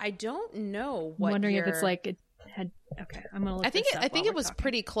 I don't know what I'm wondering year. if it's like it had. Okay, I'm gonna look. I think it was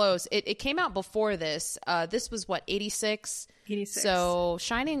pretty close. It came out before this. This was what, 86? 86. So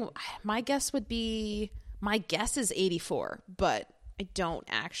Shining, my guess is 84, but I don't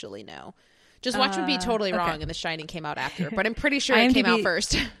actually know. Just watch me be totally wrong, and The Shining came out after, but I'm pretty sure it came out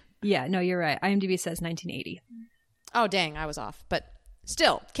first. Yeah, no, you're right. IMDb says 1980. Oh, dang, I was off. But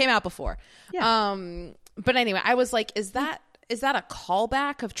still, came out before. Yeah. But anyway, I was like, is that a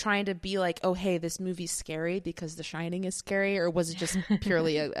callback of trying to be like, oh, hey, this movie's scary because The Shining is scary? Or was it just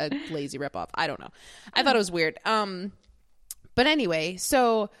purely a lazy ripoff? I don't know. I thought it was weird. But anyway,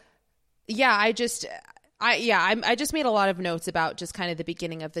 so yeah, I just made a lot of notes about just kind of the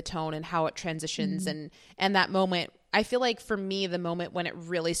beginning of the tone and how it transitions and that moment. I feel like for me, the moment when it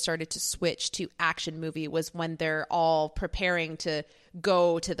really started to switch to action movie was when they're all preparing to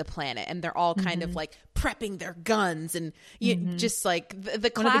go to the planet and they're all kind of like prepping their guns and just like the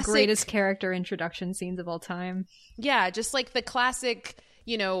classic, one of the greatest character introduction scenes of all time. Yeah, just like the classic,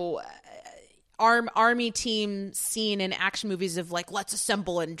 you know, army team scene in action movies of like, let's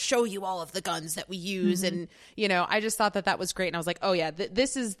assemble and show you all of the guns that we use. And, you know, I just thought that was great. And I was like, oh yeah,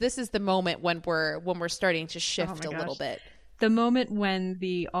 this is the moment when we're starting to shift a little bit. The moment when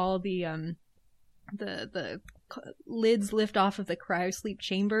the lids lift off of the cryosleep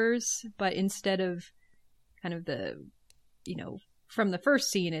chambers, but instead of kind of the, you know, from the first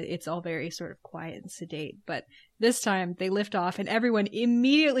scene, it's all very sort of quiet and sedate. But this time they lift off and everyone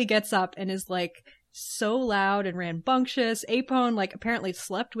immediately gets up and is like so loud and rambunctious. Apone like apparently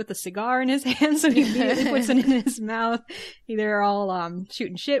slept with a cigar in his hand, so he immediately puts it in his mouth. They're all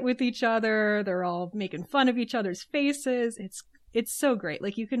shooting shit with each other. They're all making fun of each other's faces. It's so great.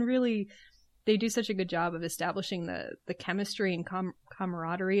 Like you can really, they do such a good job of establishing the chemistry and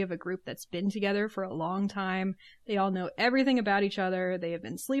camaraderie of a group that's been together for a long time. They all know everything about each other. They have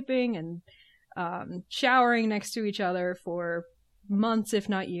been sleeping and showering next to each other for months, if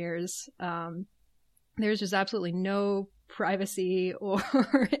not years. There's just absolutely no privacy or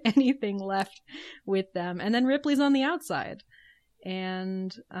anything left with them. And then Ripley's on the outside.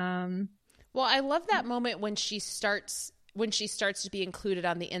 And well, I love that moment when she starts to be included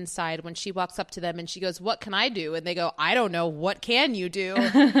on the inside, when she walks up to them and she goes, "What can I do?" And they go, "I don't know. What can you do?"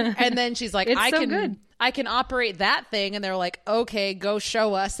 And then she's like, I can operate that thing. And they're like, "Okay, go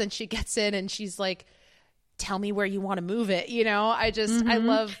show us." And she gets in and she's like, "Tell me where you want to move it." You know, I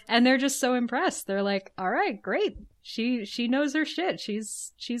love. And they're just so impressed. They're like, "All right, great. She knows her shit.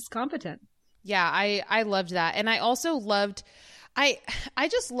 She's competent." Yeah, I loved that. And I also loved, I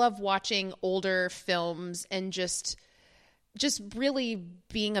just love watching older films and just really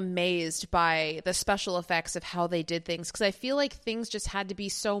being amazed by the special effects of how they did things. Because I feel like things just had to be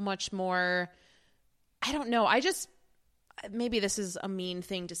so much more, I don't know. Maybe this is a mean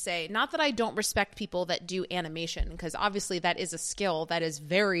thing to say. Not that I don't respect people that do animation, because obviously that is a skill that is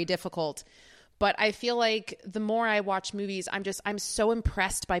very difficult. But I feel like the more I watch movies, I'm so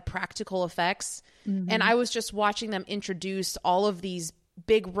impressed by practical effects. And I was just watching them introduce all of these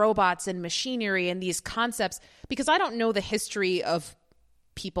big robots and machinery and these concepts, because I don't know the history of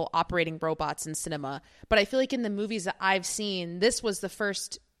people operating robots in cinema, but I feel like in the movies that I've seen, this was the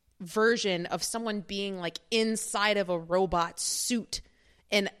first version of someone being like inside of a robot suit.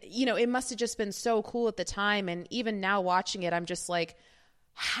 And, you know, it must have just been so cool at the time. And even now watching it, I'm just like,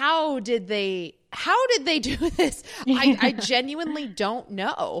 how did they do this? I genuinely don't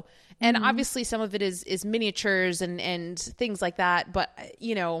know. And obviously some of it is miniatures and things like that. But,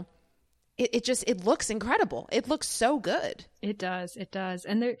 you know, it looks incredible. It looks so good. It does.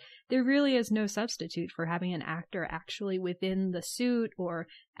 And there really is no substitute for having an actor actually within the suit, or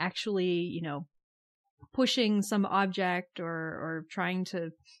actually, you know, pushing some object or trying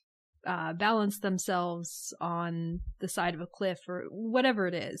to balance themselves on the side of a cliff or whatever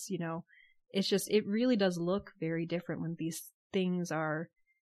it is, you know. It's just, it really does look very different when these things are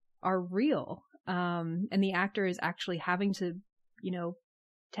real. And the actor is actually having to, you know,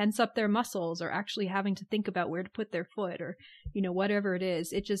 tense up their muscles, or actually having to think about where to put their foot, or, you know, whatever it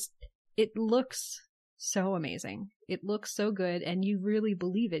is. It looks so amazing. It looks so good, and you really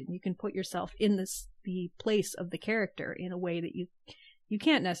believe it. You can put yourself in the place of the character in a way that you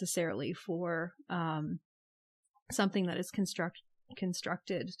can't necessarily for something that is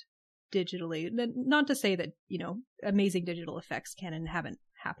constructed digitally. Not to say that, you know, amazing digital effects can and haven't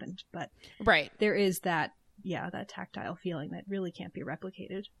happened, but right, there is that tactile feeling that really can't be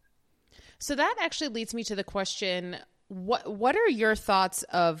replicated. So that actually leads me to the question, what are your thoughts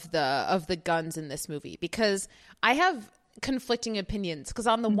of the guns in this movie? Because I have conflicting opinions, because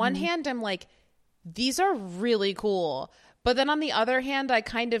on the one hand, I'm like, these are really cool, but then on the other hand, I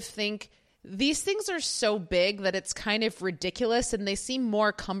kind of think these things are so big that it's kind of ridiculous, and they seem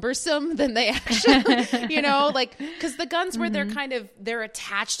more cumbersome than they actually, you know, like, because the guns where they're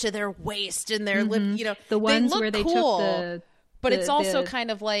attached to their waist and they're, you know, the ones they look where they cool, took but it's also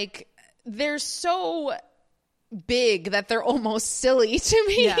kind of like, they're so big that they're almost silly to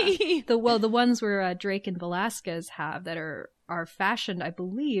me. Yeah. The ones where Drake and Velasquez have that are are fashioned, I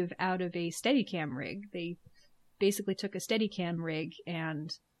believe, out of a Steadicam rig. They basically took a Steadicam rig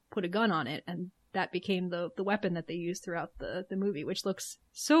and put a gun on it, and that became the weapon that they used throughout the movie, which looks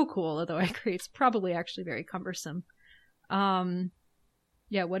so cool, although I agree it's probably actually very cumbersome.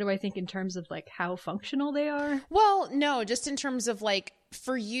 Yeah, what do I think in terms of like how functional they are? Well, no, just in terms of like,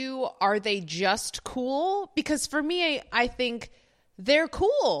 for you, are they just cool? Because for me, I think they're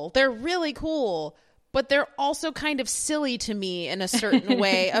cool. They're really cool, but they're also kind of silly to me in a certain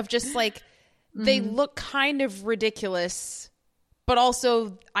way of just like, they look kind of ridiculous, but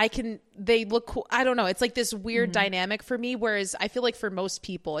also they look cool. I don't know. It's like this weird dynamic for me, whereas I feel like for most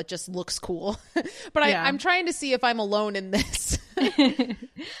people, it just looks cool. But I'm trying to see if I'm alone in this. I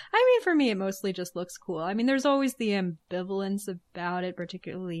mean, for me, it mostly just looks cool. I mean, there's always the ambivalence about it,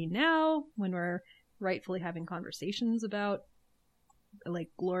 particularly now when we're rightfully having conversations about like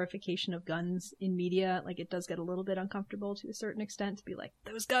glorification of guns in media. Like, it does get a little bit uncomfortable to a certain extent to be like,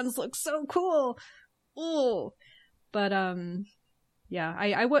 those guns look so cool. Ooh. But, yeah,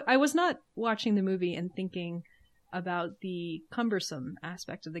 I was not watching the movie and thinking about the cumbersome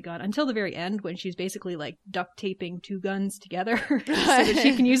aspect of the gun until the very end, when she's basically like duct taping two guns together so that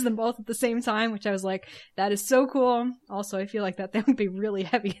she can use them both at the same time, which I was like, that is so cool. Also, I feel like that would be really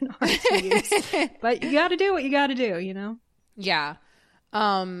heavy and hard to use. But you gotta do what you gotta do, you know? Yeah.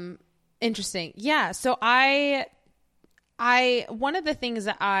 Interesting. Yeah. So I one of the things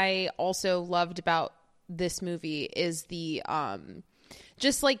that I also loved about this movie is the,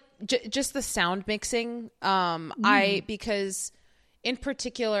 just like just the sound mixing. Because in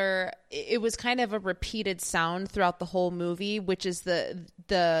particular, it was kind of a repeated sound throughout the whole movie, which is the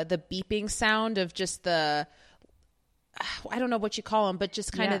beeping sound of just the, I don't know what you call them, but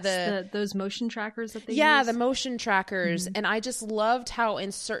just kind of those motion trackers that they use. Yeah, the motion trackers. And I just loved how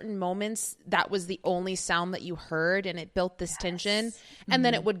in certain moments that was the only sound that you heard, and it built this tension. And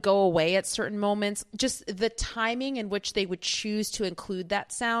then it would go away at certain moments. Just the timing in which they would choose to include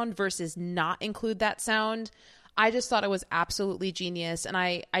that sound versus not include that sound. I just thought it was absolutely genius. And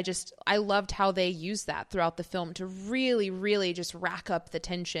I loved how they used that throughout the film to really, really just rack up the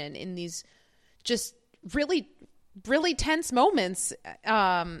tension in these just really tense moments.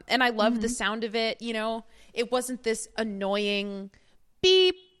 And I loved the sound of it. You know, it wasn't this annoying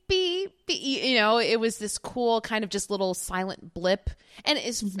beep, beep, beep, you know, it was this cool kind of just little silent blip. And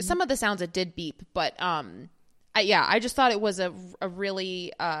some of the sounds it did beep, but I just thought it was a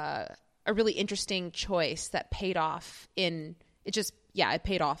really interesting choice that paid off it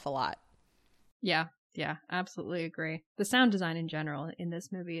paid off a lot. Yeah, absolutely agree. The sound design in general in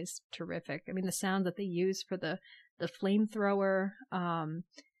this movie is terrific. I mean, the sound that they use for the flamethrower,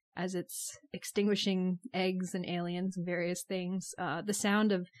 as it's extinguishing eggs and aliens and various things, the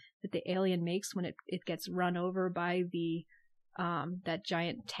sound that the alien makes when it gets run over by the that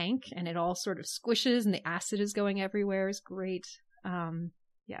giant tank, and it all sort of squishes and the acid is going everywhere, is great.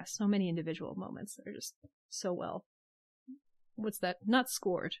 Yeah, so many individual moments that are just so well. What's that? Not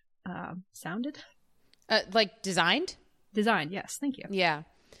scored. Sounded? Like designed? Designed, yes. Thank you. Yeah.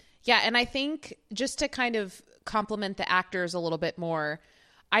 Yeah, and I think just to kind of compliment the actors a little bit more,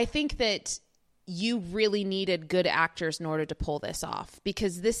 I think that you really needed good actors in order to pull this off,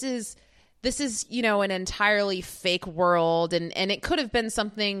 because this is, you know, an entirely fake world, and it could have been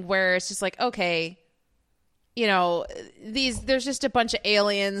something where it's just like, okay, you know, there's just a bunch of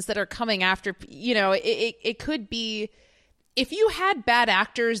aliens that are coming after, you know, it could be, if you had bad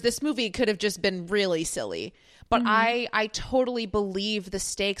actors, this movie could have just been really silly. But I totally believe the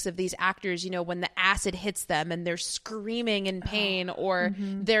stakes of these actors, you know, when the acid hits them and they're screaming in pain, or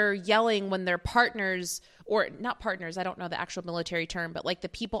they're yelling when their partners, or not partners, I don't know the actual military term, but like the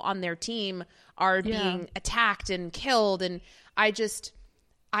people on their team are being attacked and killed. And I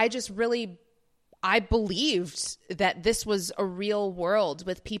believed that this was a real world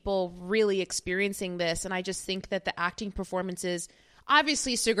with people really experiencing this. And I just think that the acting performances,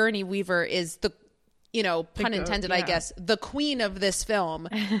 obviously Sigourney Weaver is the, you know, pun intended, I guess, the queen of this film.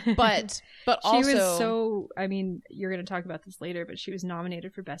 But also, she was so, I mean, you're going to talk about this later, but she was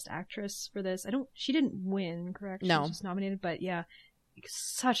nominated for Best Actress for this. She didn't win, correct? No. She was just nominated, but yeah,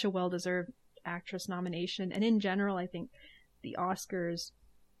 such a well-deserved actress nomination. And in general, I think the Oscars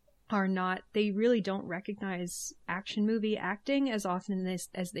they really don't recognize action movie acting as often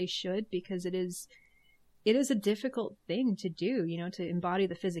as they should, because it is a difficult thing to do, you know, to embody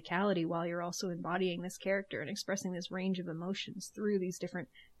the physicality while you're also embodying this character and expressing this range of emotions through these different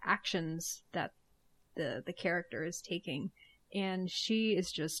actions that the character is taking. And she is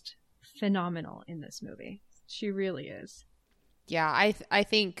just phenomenal in this movie. She really is. Yeah, I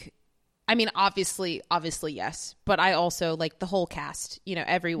think I mean, obviously, yes. But I also like the whole cast, you know,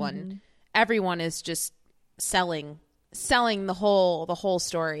 everyone is just selling the whole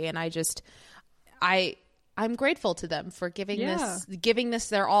story. And I'm grateful to them for giving this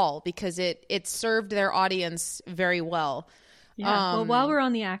their all, because it served their audience very well. Yeah. Well, while we're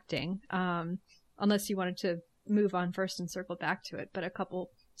on the acting, unless you wanted to move on first and circle back to it, but a couple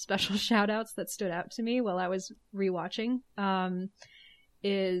special shout outs that stood out to me while I was rewatching,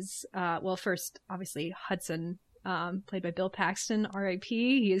 is, well, first, obviously Hudson, played by Bill Paxton,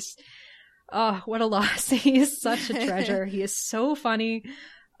 R.I.P. He is, oh, what a loss. He is such a treasure. He is so funny.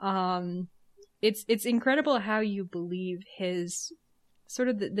 It's incredible how you believe his sort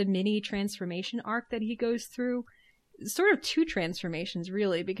of the mini transformation arc that he goes through. Sort of two transformations,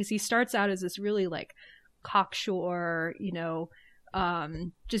 really, because he starts out as this really like cocksure, you know,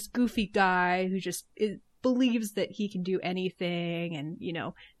 just goofy guy who just believes that he can do anything, and, you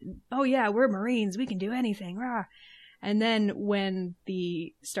know, oh yeah, we're Marines, we can do anything, rah. And then when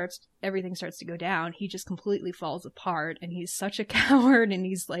everything starts to go down, he just completely falls apart, and he's such a coward, and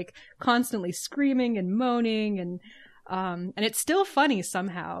he's like constantly screaming and moaning, and it's still funny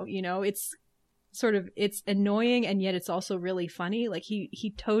somehow, you know, it's annoying, and yet it's also really funny. Like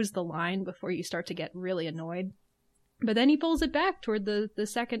he toes the line before you start to get really annoyed. But then he pulls it back toward the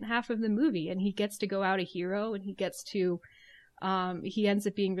second half of the movie, and he gets to go out a hero, and he gets to, he ends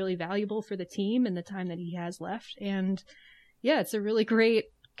up being really valuable for the team in the time that he has left. And yeah, it's a really great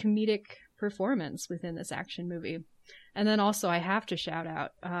comedic performance within this action movie. And then also I have to shout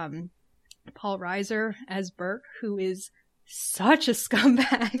out, Paul Reiser as Burke, who is such a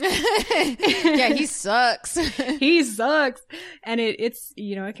scumbag. Yeah, he sucks. He sucks. And it's,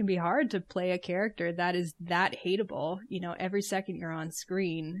 you know, it can be hard to play a character that is that hateable. You know, every second you're on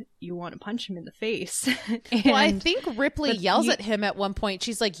screen, you want to punch him in the face. Well, I think Ripley yells at him at one point.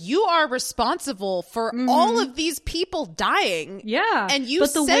 She's like, you are responsible for all of these people dying. Yeah. And you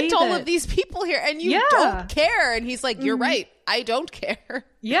sent all of these people here, and you don't care. And he's like, you're right. I don't care.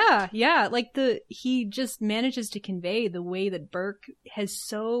 Yeah. Like he just manages to convey the way that Burke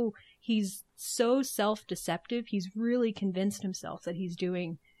he's so self-deceptive. He's really convinced himself that he's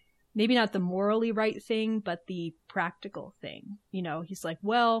doing maybe not the morally right thing, but the practical thing. You know, he's like,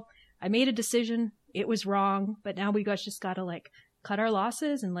 well, I made a decision. It was wrong, but now we just gotta like cut our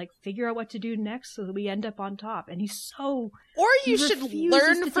losses and like figure out what to do next so that we end up on top. And you should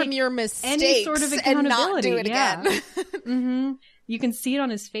learn from your mistakes any sort of and not do it again. Mm-hmm. You can see it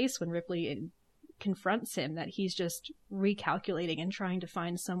on his face when Ripley confronts him that he's just recalculating and trying to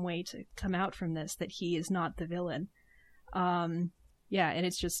find some way to come out from this, that he is not the villain. Yeah, and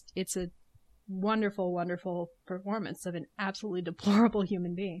it's a wonderful, wonderful performance of an absolutely deplorable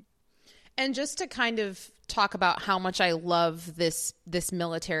human being. And just to kind of talk about how much I love this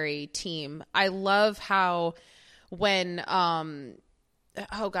military team, I love how when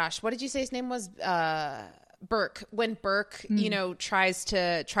oh gosh, what did you say his name was? Burke. When Burke, you know, tries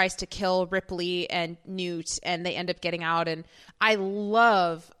to kill Ripley and Newt, and they end up getting out, and I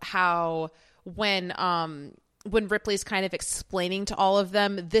love how when Ripley's kind of explaining to all of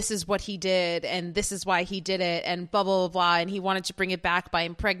them, this is what he did, and this is why he did it, and blah, blah, blah, blah, and he wanted to bring it back by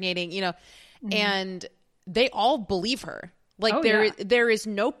impregnating, you know, and they all believe her. Like, there is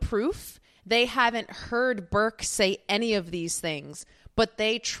no proof. They haven't heard Burke say any of these things, but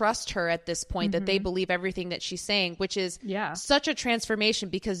they trust her at this point, that they believe everything that she's saying, which is such a transformation,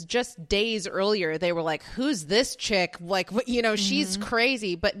 because just days earlier they were like, who's this chick? Like, you know, she's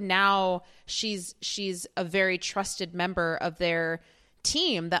crazy. But now she's a very trusted member of their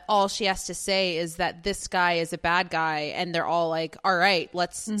team, that all she has to say is that this guy is a bad guy, and they're all like, all right,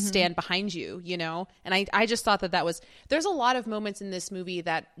 let's stand behind you, you know? And I just thought there's a lot of moments in this movie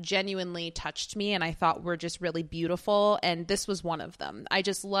that genuinely touched me, and I thought were just really beautiful, and this was one of them. I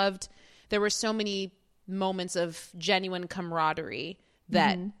just loved, there were so many moments of genuine camaraderie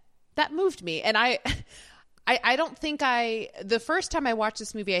that moved me. And I don't think the first time I watched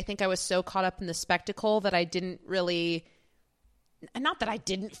this movie, I think I was so caught up in the spectacle that I didn't really, not that I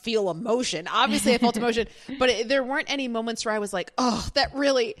didn't feel emotion. Obviously I felt emotion, but there weren't any moments where I was like, oh, that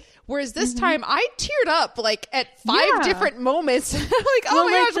really, whereas this time I teared up like at 5 different moments. Like, oh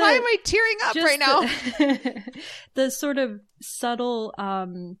my gosh, why am I tearing up right now? The sort of subtle,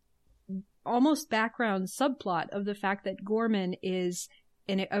 almost background subplot of the fact that Gorman is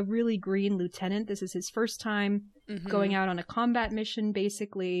a really green lieutenant. This is his first time going out on a combat mission,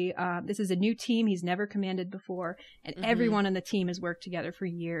 basically. This is a new team. He's never commanded before. And everyone on the team has worked together for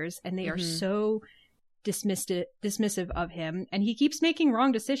years. And they are so dismissive of him, and he keeps making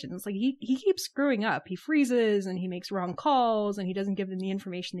wrong decisions. Like he keeps screwing up. He freezes and he makes wrong calls and he doesn't give them the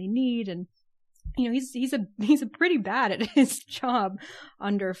information they need. And you know, he's a pretty bad at his job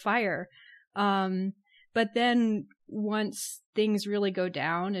under fire. But then once things really go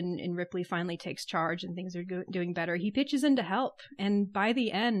down and Ripley finally takes charge and things are doing better, he pitches in to help. And by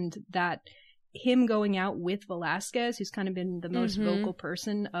the end, that him going out with Velasquez, who's kind of been the most vocal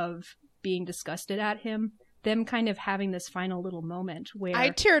person of being disgusted at him, them kind of having this final little moment where I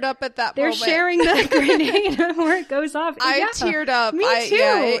teared up at that they're moment. sharing the grenade before it goes off. I teared up. Me too.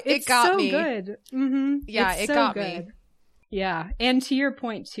 Yeah, it got so me. Good. Yeah, it's it so got good. me. Yeah, and to your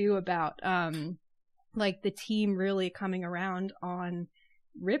point too about like the team really coming around on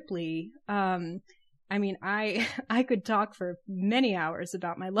Ripley. I mean, I could talk for many hours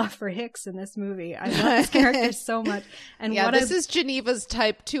about my love for Hicks in this movie. I love his character so much. And yeah, this is Geneva's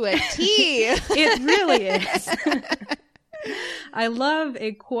type to a T. It really is. I love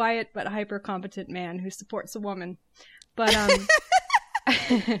a quiet but hyper competent man who supports a woman. But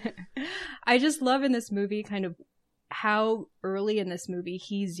I just love in this movie kind of how early in this movie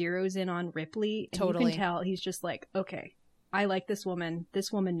he zeroes in on Ripley. And totally. You can tell he's just like, okay, I like this woman.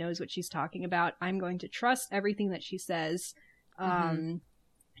 This woman knows what she's talking about. I'm going to trust everything that she says. And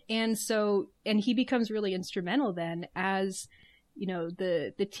he becomes really instrumental then as, you know,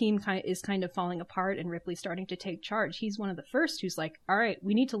 the team is kind of falling apart and Ripley's starting to take charge. He's one of the first who's like, all right,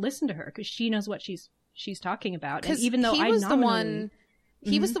 we need to listen to her because she knows what she's talking about. And even though he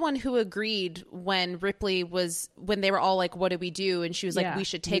was the one who agreed when when they were all like, what do we do? And she was like, we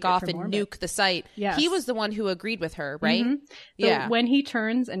should take off and nuke the site. Yes. He was the one who agreed with her, right? Yeah. When he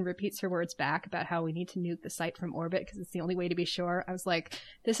turns and repeats her words back about how we need to nuke the site from orbit because it's the only way to be sure, I was like,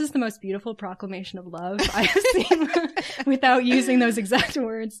 this is the most beautiful proclamation of love I've seen without using those exact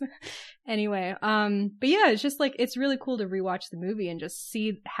words. Anyway, but yeah, it's just like, it's really cool to rewatch the movie and just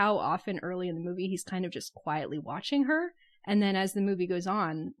see how often early in the movie he's kind of just quietly watching her. And then as the movie goes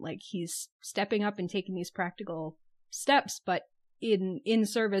on, like he's stepping up and taking these practical steps, but in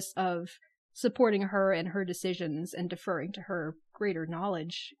service of supporting her and her decisions and deferring to her greater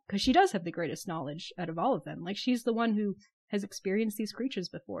knowledge, because she does have the greatest knowledge out of all of them. Like she's the one who has experienced these creatures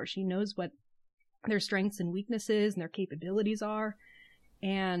before. She knows what their strengths and weaknesses and their capabilities are.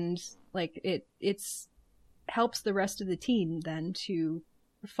 And like it's helps the rest of the team then to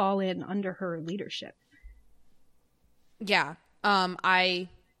fall in under her leadership. Yeah. I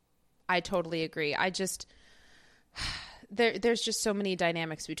totally agree. I just, there's just so many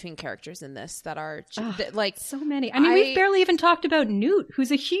dynamics between characters in this that are like so many. I mean, we've barely even talked about Newt,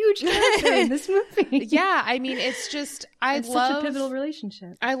 who's a huge character in this movie. Yeah. I mean, it's just, it's such a pivotal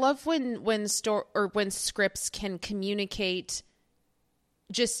relationship. I love when scripts can communicate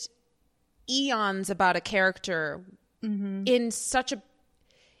just eons about a character in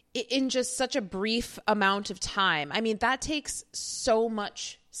just such a brief amount of time. I mean, that takes so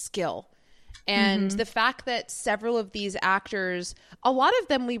much skill. And the fact that several of these actors, a lot of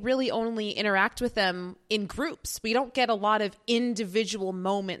them, we really only interact with them in groups. We don't get a lot of individual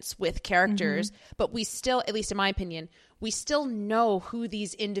moments with characters, but we still, at least in my opinion, we still know who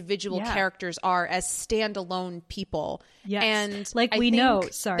these individual characters are as standalone people. Yes. And like we know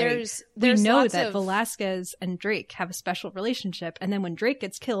that of Velasquez and Drake have a special relationship. And then when Drake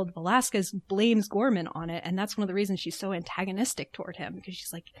gets killed, Velasquez blames Gorman on it. And that's one of the reasons she's so antagonistic toward him, because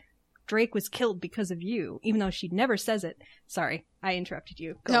she's like, Drake was killed because of you, even though she never says it. Sorry, I interrupted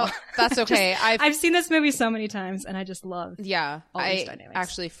you. No, that's okay. I've seen this movie so many times and I just love all these dynamics. I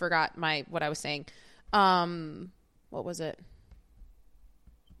actually forgot what I was saying. What was it?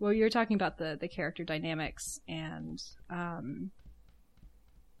 Well, you were talking about the character dynamics and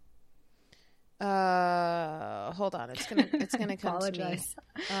hold on, it's gonna come apologize.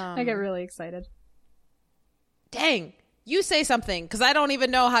 To me. I get really excited. Dang, you say something because I don't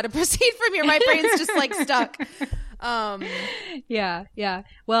even know how to proceed from here. My brain's just like stuck. Yeah.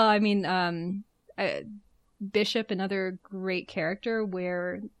 Well, I mean, Bishop, another great character,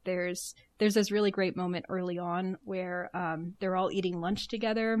 where there's this really great moment early on where they're all eating lunch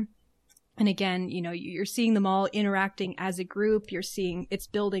together. And again, you know, you're seeing them all interacting as a group. You're seeing it's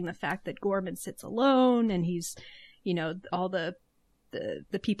building the fact that Gorman sits alone and he's, you know, all the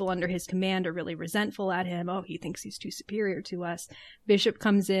people under his command are really resentful at him. Oh, he thinks he's too superior to us. Bishop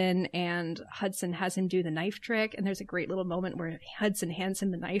comes in and Hudson has him do the knife trick. And there's a great little moment where Hudson hands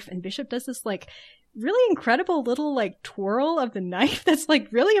him the knife and Bishop does this like really incredible little like twirl of the knife that's like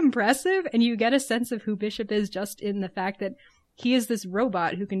really impressive. And you get a sense of who Bishop is just in the fact that he is this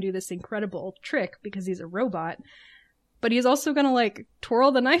robot who can do this incredible trick because he's a robot. but he's also gonna like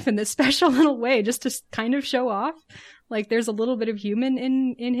twirl the knife in this special little way just to kind of show off. Like there's a little bit of human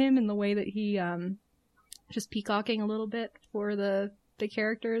in him in the way that he just peacocking a little bit for the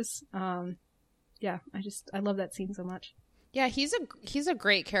characters. Yeah, I love that scene so much. Yeah, he's a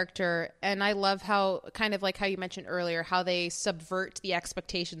great character, and I love how, kind of like how you mentioned earlier, how they subvert the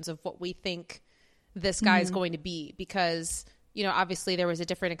expectations of what we think this guy is going to be, because, you know, obviously there was a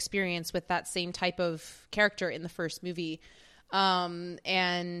different experience with that same type of character in the first movie.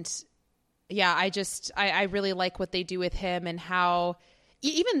 And yeah, I really like what they do with him, and how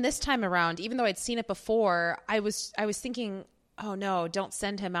even this time around, even though I'd seen it before, I was thinking, oh no, don't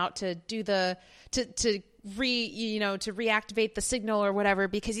send him out to do to reactivate the signal or whatever,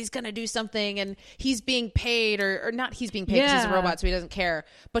 because he's going to do something and he's being paid, or not, he's being paid because he's a robot, so he doesn't care,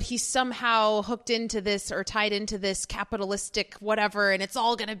 but he's somehow hooked into this or tied into this capitalistic whatever, and it's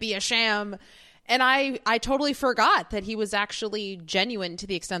all going to be a sham. And I totally forgot that he was actually genuine, to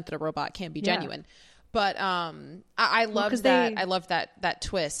the extent that a robot can be genuine. But I love that. I love that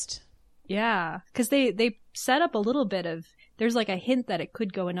twist. Yeah, because they set up a little bit of, there's like a hint that it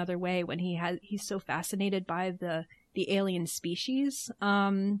could go another way when he's so fascinated by the alien species,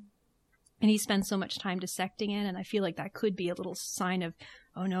 and he spends so much time dissecting it, and I feel like that could be a little sign of,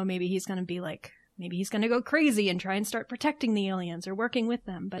 oh no, maybe he's going to go crazy and try and start protecting the aliens or working with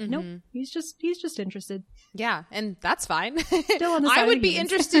them. But nope, he's just interested. Yeah, and that's fine. Still on the side I would be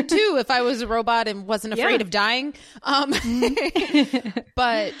interested too if I was a robot and wasn't afraid of dying.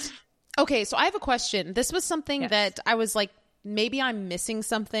 But okay, so I have a question. This was something that I was like, maybe I'm missing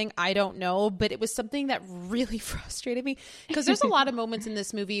something, I don't know, but it was something that really frustrated me, because there's a lot of moments in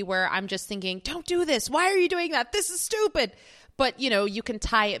this movie where I'm just thinking, don't do this. Why are you doing that? This is stupid. But, you know, you can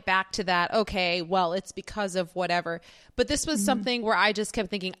tie it back to that. Okay, well, it's because of whatever. But this was something where I just kept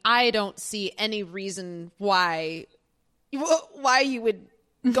thinking, I don't see any reason why you would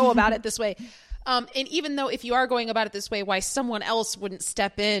go about it this way. And even though if you are going about it this way, why someone else wouldn't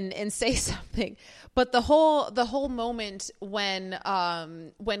step in and say something. But the whole moment when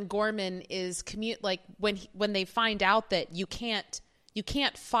Gorman is when they find out that you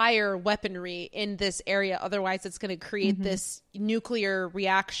can't fire weaponry in this area, otherwise it's going to create this nuclear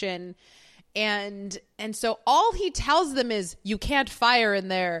reaction, and so all he tells them is, you can't fire in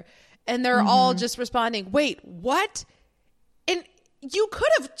there, and they're all just responding, wait, what? And you could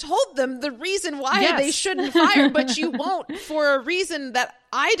have told them the reason why they shouldn't fire, but you won't, for a reason that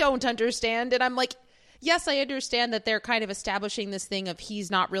I don't understand. And I'm like, yes, I understand that they're kind of establishing this thing of he's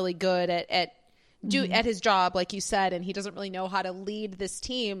not really good at his job, like you said, and he doesn't really know how to lead this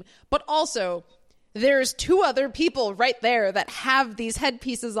team. But also, there's two other people right there that have these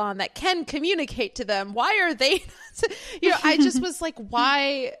headpieces on that can communicate to them. Why are they? I just was like,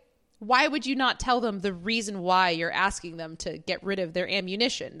 why would you not tell them the reason why you're asking them to get rid of their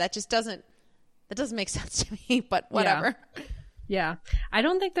ammunition? That just doesn't make sense to me, but whatever. Yeah. I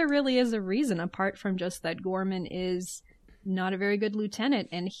don't think there really is a reason, apart from just that Gorman is not a very good lieutenant,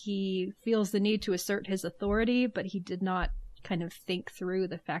 and he feels the need to assert his authority, but he did not kind of think through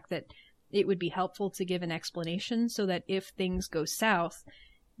the fact that it would be helpful to give an explanation so that if things go south,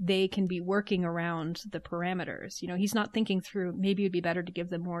 they can be working around the parameters. You know, he's not thinking through, maybe it'd be better to give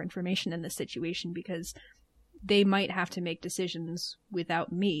them more information in this situation because they might have to make decisions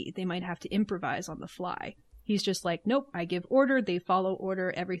without me. They might have to improvise on the fly. He's just like, nope, I give order, they follow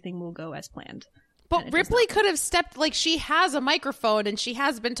order, everything will go as planned. But Ripley could have stepped, like, she has a microphone and she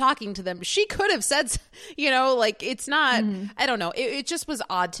has been talking to them. She could have said, like, it's not, I don't know. It just was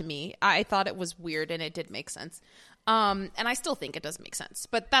odd to me. I thought it was weird, and it did make sense. And I still think it doesn't make sense,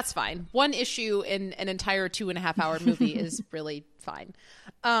 but that's fine. One issue in an entire 2.5-hour movie is really fine.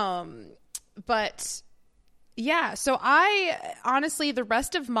 But yeah, so I honestly, the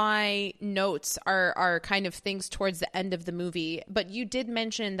rest of my notes are kind of things towards the end of the movie, but you did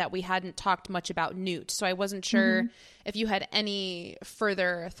mention that we hadn't talked much about Newt, so I wasn't sure if you had any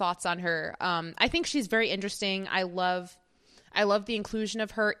further thoughts on her. I think she's very interesting. I love the inclusion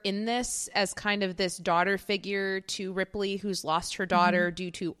of her in this as kind of this daughter figure to Ripley, who's lost her daughter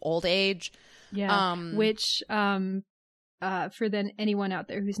due to old age. Yeah, which for then anyone out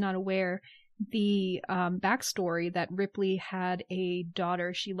there who's not aware, the backstory that Ripley had a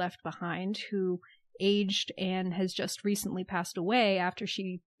daughter she left behind who aged and has just recently passed away after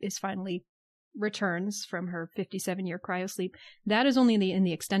she is finally returns from her 57-year cryosleep. That is only in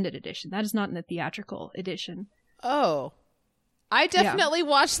the extended edition. That is not in the theatrical edition. Oh. I definitely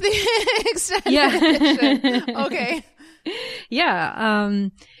watched the extended edition. Okay. Yeah.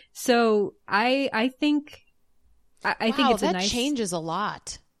 So I think it's a nice... that changes a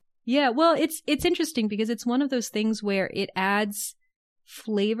lot. Yeah, well, it's interesting because it's one of those things where it adds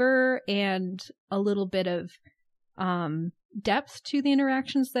flavor and a little bit of depth to the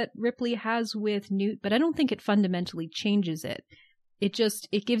interactions that Ripley has with Newt, but I don't think it fundamentally changes it.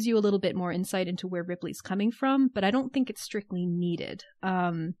 It gives you a little bit more insight into where Ripley's coming from, but I don't think it's strictly needed.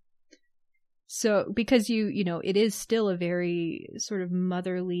 So because it is still a very sort of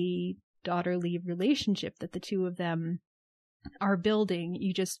motherly, daughterly relationship that the two of them are building.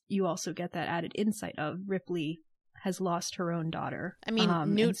 You also get that added insight of Ripley has lost her own daughter. I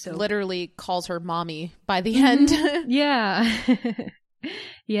mean, Newt literally calls her mommy by the end. Yeah.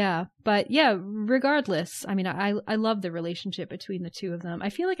 Yeah. But yeah, regardless, I mean, I love the relationship between the two of them. I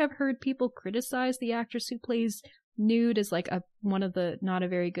feel like I've heard people criticize the actress who plays Newt as like one of the not a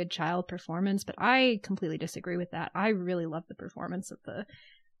very good child performance, but I completely disagree with that. I really love the performance of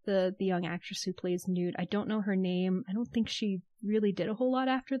the young actress who plays Newt. I don't know her name. I don't think she really did a whole lot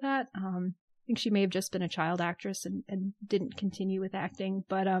after that. I think she may have just been a child actress and didn't continue with acting.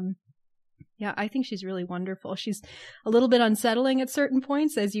 But yeah, I think she's really wonderful. She's a little bit unsettling at certain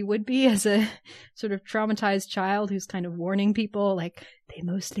points, as you would be as a sort of traumatized child who's kind of warning people, like, they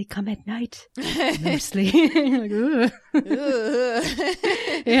mostly come at night. Mostly. Like, ooh.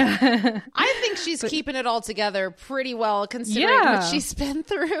 Yeah. I think she's keeping it all together pretty well, considering what she's been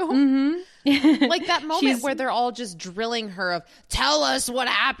through. Mm-hmm. Like that moment where they're all just drilling her of, tell us what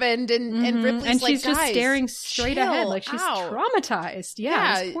happened, and Ripley's and like, she's just staring straight ahead like she's traumatized.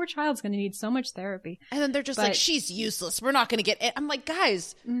 Yeah, this poor child's going to need so much therapy. And then they're just like, she's useless. We're not going to get it. I'm like,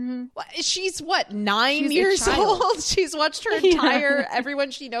 guys, she's what, 9 years old? She's watched her entire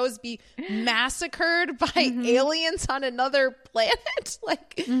everyone she knows be massacred by aliens on another planet.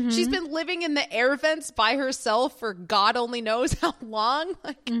 Like she's been living in the air vents by herself for God only knows how long.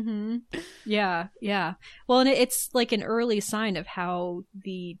 Like Yeah. Well, and it's like an early sign of how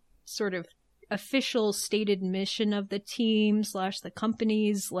the sort of official stated mission of the team / the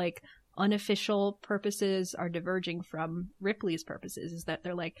company's like unofficial purposes are diverging from Ripley's purposes. Is that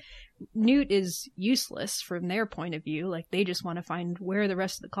they're like, Newt is useless from their point of view. Like they just want to find where the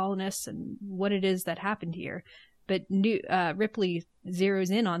rest of the colonists and what it is that happened here. But Ripley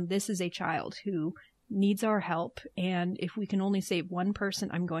zeroes in on, this is a child who needs our help, and if we can only save one person,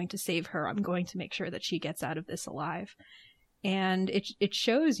 I'm going to save her. I'm going to make sure that she gets out of this alive. And it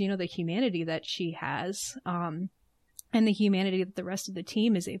shows, the humanity that she has, and the humanity that the rest of the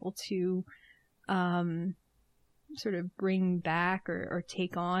team is able to sort of bring back or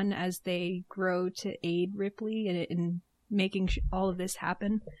take on as they grow to aid Ripley in making all of this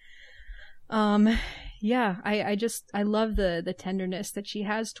happen. Yeah, I love the tenderness that she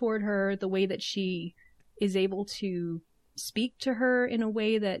has toward her, the way that she is able to speak to her in a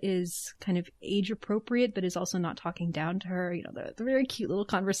way that is kind of age appropriate, but is also not talking down to her. The very cute little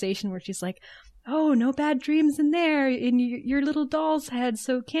conversation where she's like, oh, no bad dreams in there, in your little doll's head,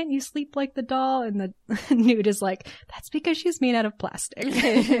 so can't you sleep like the doll? And the Newt is like, that's because she's made out of plastic.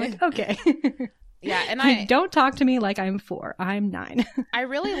 I'm like, okay. Yeah, and don't talk to me like I'm 4. I'm 9. I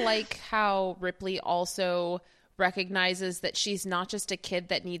really like how Ripley also recognizes that she's not just a kid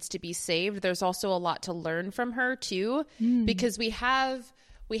that needs to be saved. There's also a lot to learn from her too, because we have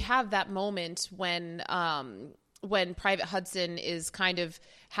that moment when Private Hudson is kind of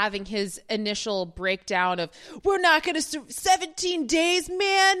having his initial breakdown of, we're not going to 17 days,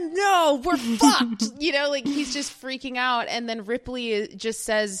 man. No, we're fucked. Like he's just freaking out. And then Ripley just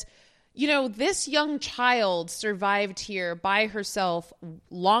says, this young child survived here by herself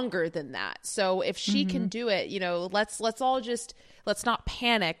longer than that. So if she can do it, let's not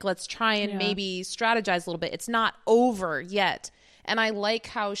panic. Let's try and maybe strategize a little bit. It's not over yet. And I like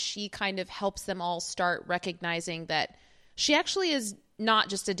how she kind of helps them all start recognizing that she actually is not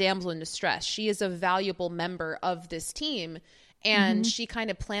just a damsel in distress. She is a valuable member of this team. And she kind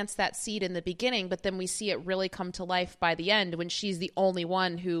of plants that seed in the beginning, but then we see it really come to life by the end when she's the only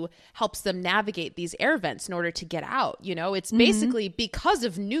one who helps them navigate these air vents in order to get out. It's basically because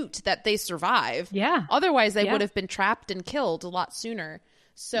of Newt that they survive. Yeah. Otherwise, they would have been trapped and killed a lot sooner.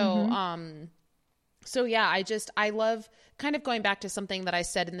 So, I love kind of going back to something that I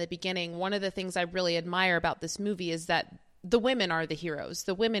said in the beginning. One of the things I really admire about this movie is that the women are the heroes.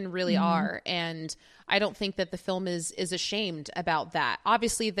 The women really are. And I don't think that the film is ashamed about that.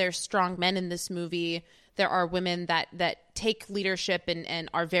 Obviously, there's strong men in this movie. There are women that take leadership and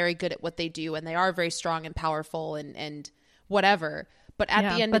are very good at what they do. And they are very strong and powerful and whatever. But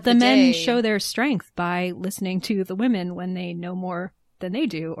at the end of the day... But the men show their strength by listening to the women when they know more than they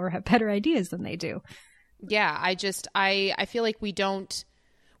do or have better ideas than they do. Yeah, I feel like we don't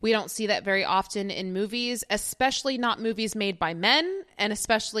We don't see that very often in movies, especially not movies made by men, and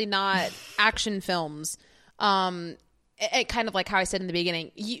especially not action films. It kind of like how I said in the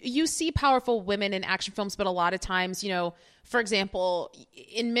beginning, you see powerful women in action films, but a lot of times, you know, for example,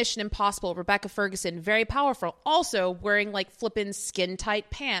 in Mission Impossible, Rebecca Ferguson, very powerful, also wearing like flippin' skin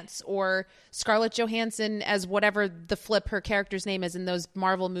tight pants, or Scarlett Johansson as whatever the flip her character's name is in those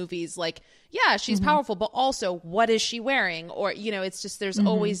Marvel movies. Like, yeah, she's powerful, but also what is she wearing? Or, you know, it's just, there's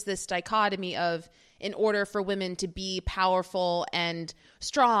always this dichotomy of, in order for women to be powerful and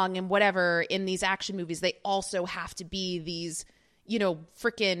strong and whatever in these action movies, they also have to be these, you know,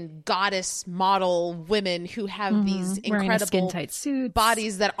 freaking goddess model women who have these incredible skin-tight suits,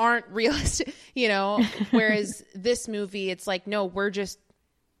 bodies that aren't realistic, you know. Whereas this movie, it's like, no, we're just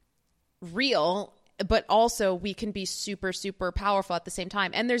real, but also we can be super, super powerful at the same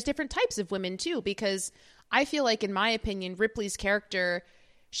time. And there's different types of women too, because I feel like, in my opinion, Ripley's character,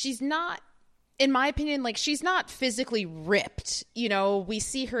 she's not, in my opinion, like, she's not physically ripped. You know, we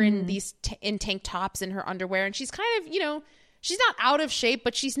see her in these in tank tops and her underwear, and she's kind of, you know, she's not out of shape,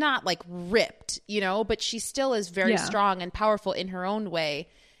 but she's not like ripped, you know, but she still is very strong and powerful in her own way.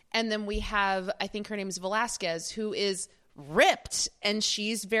 And then we have, I think her name is Velasquez, who is ripped, and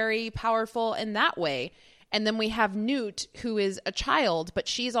she's very powerful in that way. And then we have Newt, who is a child, but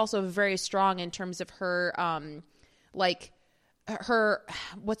she's also very strong in terms of her, like, her,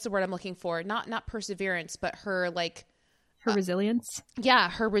 what's the word I'm looking for? Not perseverance, but her, like, her resilience. Yeah,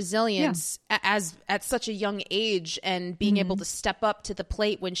 her resilience as at such a young age, and being able to step up to the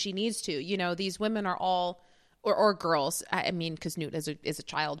plate when she needs to. You know, these women are all, or girls, I mean, because Newt is a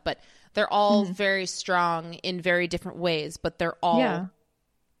child, but they're all very strong in very different ways, but they're all, I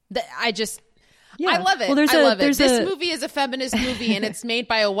love it. Well, I love it. This movie is a feminist movie, and it's made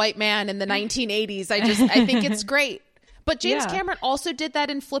by a white man in the 1980s. I think it's great. But James Cameron also did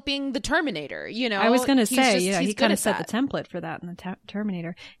that in flipping the Terminator, you know. I was going to say, he kind of set the template for that in the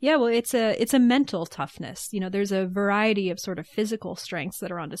Terminator. Yeah, well, it's a mental toughness. You know, there's a variety of sort of physical strengths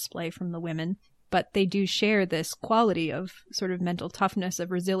that are on display from the women, but they do share this quality of sort of mental toughness, of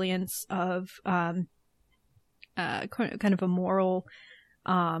resilience, of kind of a moral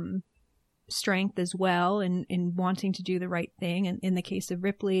strength as well, in wanting to do the right thing. And in the case of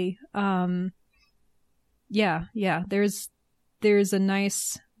Ripley, there's a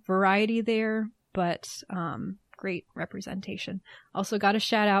nice variety there, but great representation. Also got a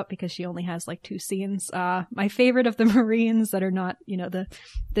shout out because she only has like 2 scenes. My favorite of the Marines that are not, you know,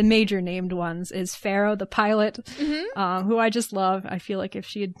 the major named ones is Pharaoh, the pilot, who I just love. I feel like if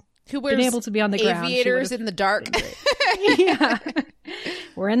she had been able to be on the ground, aviators in the dark. Yeah,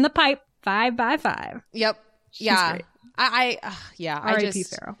 we're in the pipe 5x5. Yep. She's great. R.I.P.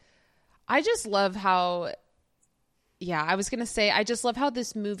 Pharaoh. I just love how, I was going to say, I just love how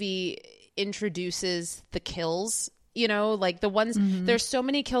this movie introduces the kills, you know, like the ones, there's so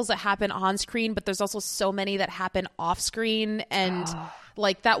many kills that happen on screen, but there's also so many that happen off screen. And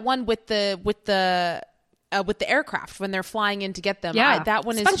like that one with the aircraft when they're flying in to get them. That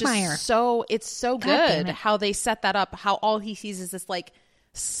one is just it's so good how they set that up, how all he sees is this like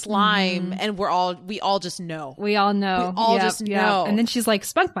slime, and we all just know. We all know. We all just know. And then she's like,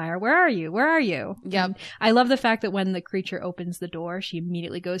 Spunkmeyer, where are you? Where are you? Yep. I love the fact that when the creature opens the door, she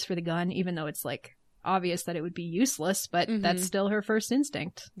immediately goes for the gun, even though it's like obvious that it would be useless, but that's still her first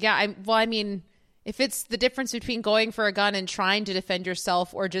instinct. Yeah. I mean, if it's the difference between going for a gun and trying to defend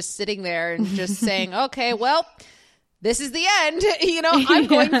yourself, or just sitting there and just saying, okay, well, this is the end, you know, I'm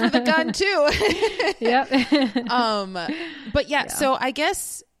going for the gun too. Yep. But so I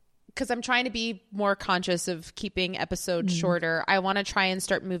guess, because I'm trying to be more conscious of keeping episodes shorter, I want to try and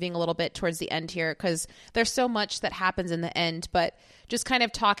start moving a little bit towards the end here, because there's so much that happens in the end. But just kind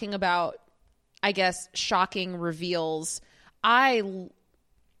of talking about, I guess, shocking reveals. The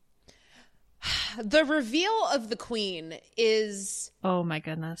reveal of the Queen is, oh my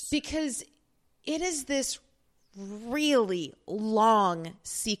goodness, because it is this really long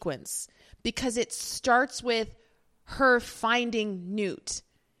sequence, because it starts with her finding Newt,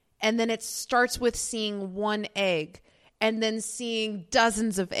 and then it starts with seeing one egg, and then seeing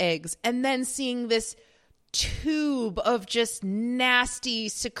dozens of eggs, and then seeing this tube of just nasty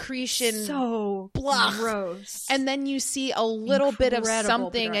secretion, so gross, and then you see a little bit of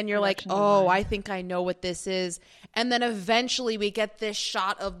something, and you're like, oh, I think I know what this is. And then eventually we get this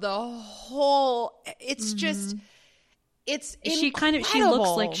shot of the whole, it's just, it's incredible. She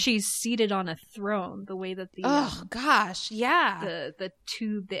looks like she's seated on a throne, the way that the the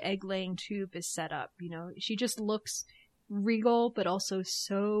tube, the egg laying tube is set up, you know. She just looks regal, but also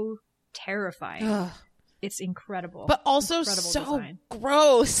so terrifying. it's incredible. But also incredible so design.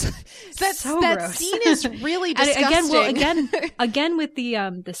 Gross. That gross. scene is really disgusting. Again with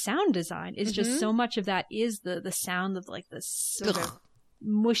the sound design is just so much of that is the sound of like this sort of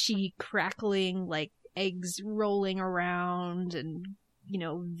mushy crackling, like eggs rolling around and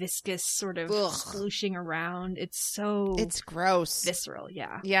viscous sort of splooshing around. It's gross, visceral.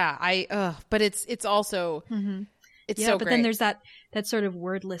 But it's also it's so but great. then there's that sort of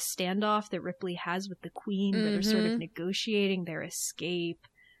wordless standoff that Ripley has with the Queen, where they're sort of negotiating their escape.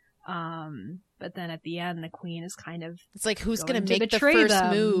 But then at the end, the Queen is kind of it's like, who's going to make the first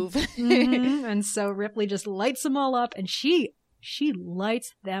move? And so Ripley just lights them all up, and she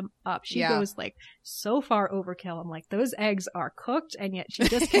lights them up. She goes like so far overkill. I'm like, those eggs are cooked, and yet she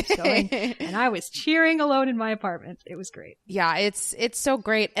just keeps going. And I was cheering alone in my apartment. It was great. Yeah, it's so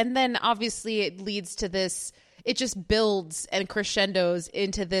great. And then obviously it leads to this. It just builds and crescendos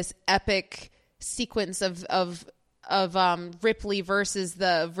into this epic sequence of Ripley versus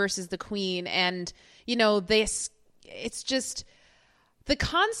the Queen, and it's just. The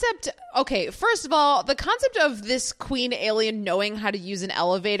concept, okay, first of all, the concept of this Queen alien knowing how to use an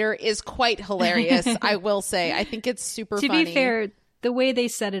elevator is quite hilarious, I will say. I think it's super funny. To be fair, the way they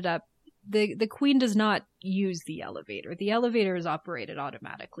set it up, the Queen does not use the elevator. The elevator is operated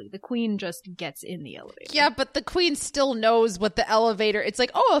automatically. The Queen just gets in the elevator. Yeah, but the Queen still knows what the elevator, it's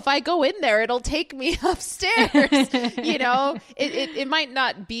like, oh, if I go in there, it'll take me upstairs. It might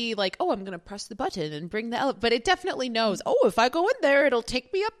not be like, oh, I'm going to press the button and bring the elevator, but it definitely knows, oh, if I go in there, it'll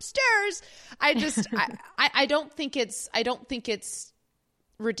take me upstairs. I don't think it's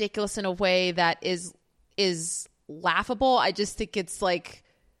ridiculous in a way that is laughable. I just think it's like,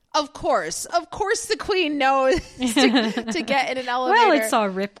 Of course, the Queen knows to get in an elevator. Well, it saw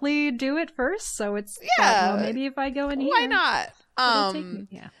Ripley do it first, so it's well, maybe if I go in here, why not?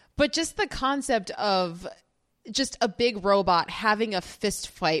 Yeah. But just the concept of just a big robot having a fist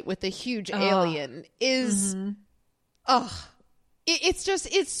fight with a huge alien is,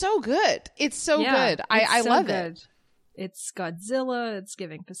 it's so good. It's so good. I love it. It's Godzilla, it's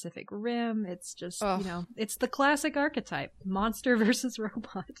giving Pacific Rim, it's just, it's the classic archetype, monster versus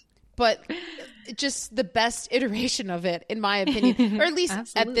robot. But just the best iteration of it, in my opinion, or at least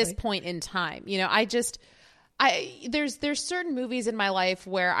at this point in time. There's certain movies in my life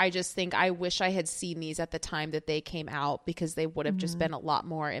where I just think I wish I had seen these at the time that they came out, because they would have just been a lot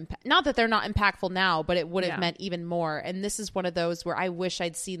more not that they're not impactful now, but it would have meant even more. And this is one of those where I wish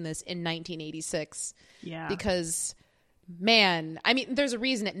I'd seen this in 1986. Yeah. Because man, I mean, there's a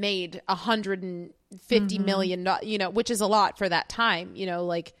reason it made $150 million, which is a lot for that time,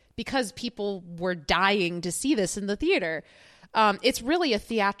 because people were dying to see this in the theater. It's really a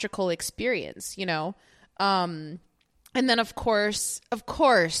theatrical experience, and then of course,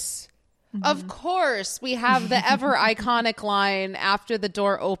 we have the ever iconic line after the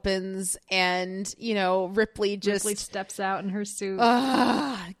door opens and, Ripley steps out in her suit.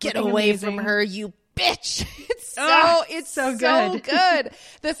 Get away from her, you bitch. It's so good.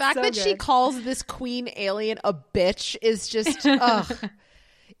 The fact that she calls this Queen alien a bitch is just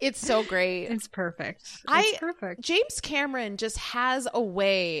it's so great. It's perfect. Perfect. James Cameron just has a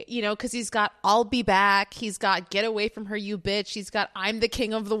way, because he's got I'll be back, he's got get away from her, you bitch, he's got I'm the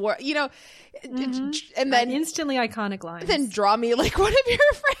king of the world, and then instantly iconic lines. Then draw me like one of your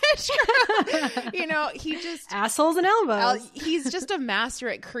French girls. He just assholes and elbows. He's just a master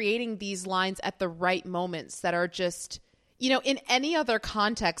at creating these lines at the right moments that are just, in any other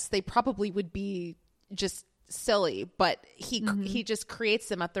context, they probably would be just silly, but he just creates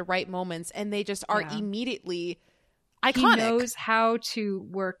them at the right moments, and they just are immediately iconic. He knows how to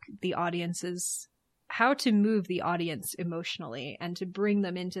work the audiences, how to move the audience emotionally, and to bring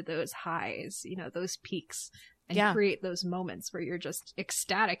them into those highs, those peaks, and create those moments where you're just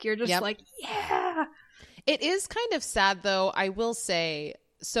ecstatic. You're just like, yeah. It is kind of sad, though, I will say.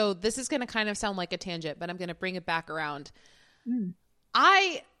 So this is going to kind of sound like a tangent, but I'm going to bring it back around.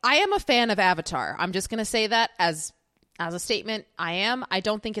 I am a fan of Avatar. I'm just going to say that as a statement. I am. I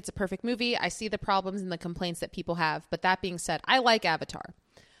don't think it's a perfect movie. I see the problems and the complaints that people have. But that being said, I like Avatar.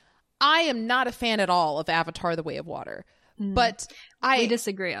 I am not a fan at all of Avatar: The Way of Water. But we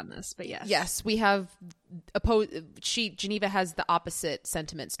disagree on this, but yes. Yes, we have Geneva has the opposite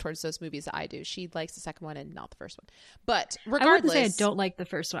sentiments towards those movies that I do. She likes the second one and not the first one. But regardless, I wouldn't say I don't like the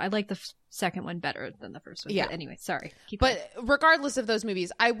first one. I like the second one better than the first one. Yeah. But anyway, sorry. But regardless of those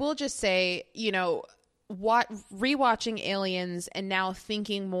movies, I will just say, rewatching Aliens and now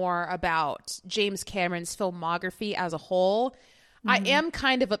thinking more about James Cameron's filmography as a whole, I am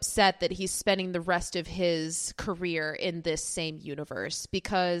kind of upset that he's spending the rest of his career in this same universe,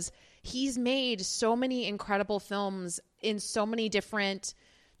 because he's made so many incredible films in so many different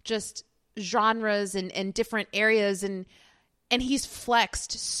just genres and different areas, and he's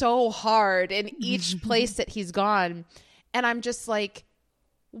flexed so hard in each place that he's gone. And I'm just like,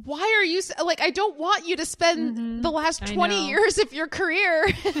 why are you like, I don't want you to spend the last 20 years of your career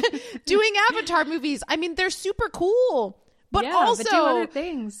doing Avatar movies. I mean, they're super cool, but also but do other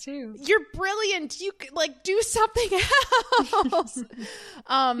things too. You're brilliant. You could like do something else.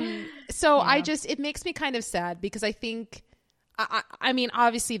 It makes me kind of sad because I think, I mean,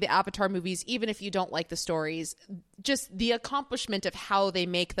 obviously the Avatar movies, even if you don't like the stories, just the accomplishment of how they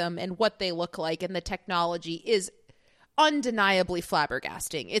make them and what they look like and the technology is undeniably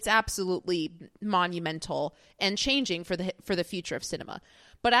flabbergasting. It's absolutely monumental and changing for the future of cinema.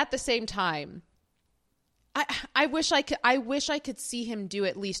 But at the same time, I wish I could see him do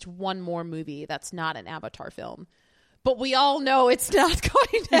at least one more movie that's not an Avatar film. But we all know it's not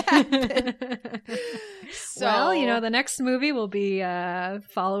going to happen. So, well, you know, the next movie will be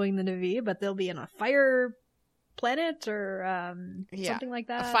following the Na'vi, but they'll be in a fire planet or something like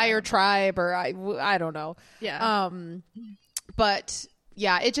that. A fire tribe, or I don't know. Yeah. But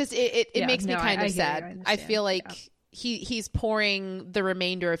yeah, it just it makes me kind of sad. I feel like he's pouring the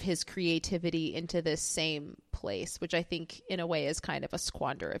remainder of his creativity into this same place, which I think in a way is kind of a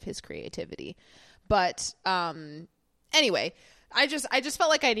squander of his creativity. But anyway, I just felt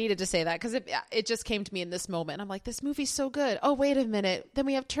like I needed to say that because it just came to me in this moment. I'm like, this movie's so good. Oh, wait a minute. Then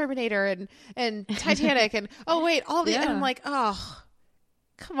we have Terminator and Titanic and oh wait, all the and I'm like, oh,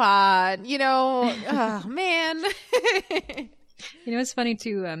 come on, you know, oh man. You know, it's funny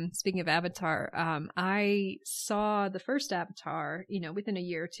too. Speaking of Avatar, I saw the first Avatar, you know, within a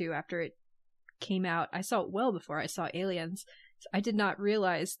year or two after it came out. I saw it well before I saw Aliens. So I did not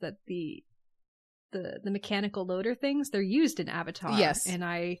realize that the mechanical loader things, they're used in Avatar. Yes. And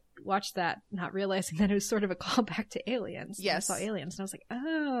I watched that not realizing that it was sort of a callback to Aliens. Yes. I saw Aliens and I was like,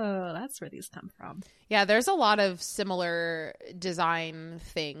 oh, that's where these come from. Yeah, there's a lot of similar design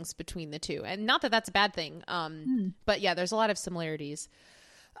things between the two. And not that that's a bad thing. But yeah, there's a lot of similarities.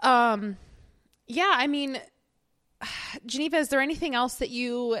 Yeah, I mean, Geneva, is there anything else that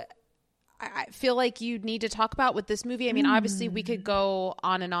I feel like you need to talk about with this movie? I mean, obviously we could go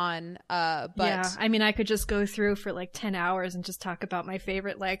on and on, but yeah, I mean, I could just go through for like 10 hours and just talk about my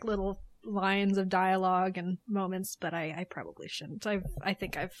favorite like little lines of dialogue and moments, but I probably shouldn't. I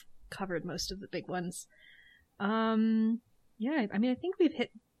think I've covered most of the big ones. Yeah, I mean, I think we've hit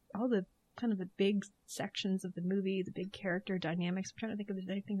all the kind of the big sections of the movie, the big character dynamics. I'm trying to think if there's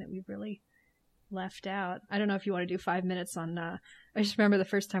anything that we've really left out. I don't know if you want to do 5 minutes on I just remember the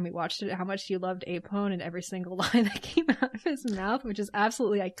first time we watched it, how much you loved Apone and every single line that came out of his mouth, which is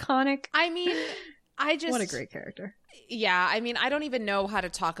absolutely iconic. I mean, what a great character. Yeah, I mean, I don't even know how to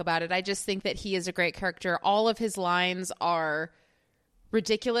talk about it. I just think that he is a great character. All of his lines are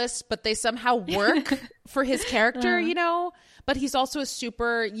ridiculous, but they somehow work for his character, you know? But he's also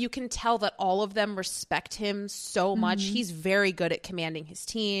you can tell that all of them respect him so much. He's very good at commanding his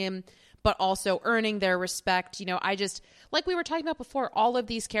team, but also earning their respect. You know, like we were talking about before, all of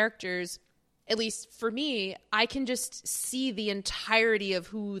these characters, at least for me, I can just see the entirety of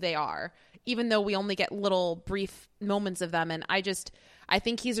who they are, even though we only get little brief moments of them. And I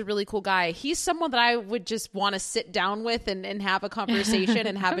think he's a really cool guy. He's someone that I would just want to sit down with and have a conversation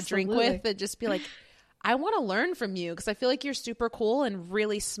and have a drink with and just be like, I want to learn from you because I feel like you're super cool and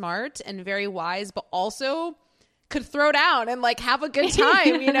really smart and very wise, but also could throw down and like have a good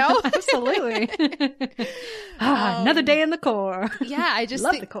time, you know? Absolutely. Another day in the Corps. Yeah, I just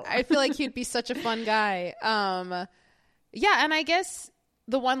love the Corps. I feel like he'd be such a fun guy. Yeah, and I guess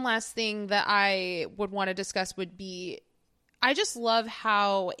the one last thing that I would want to discuss would be, I just love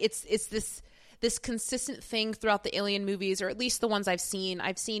how it's this consistent thing throughout the Alien movies, or at least the ones I've seen.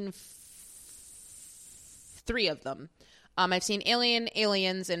 I've seen 3 of them. I've seen Alien,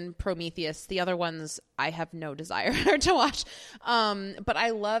 Aliens, and Prometheus. The other ones I have no desire to watch. But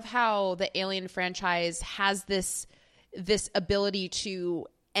I love how the Alien franchise has this ability to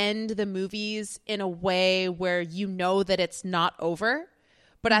end the movies in a way where you know that it's not over,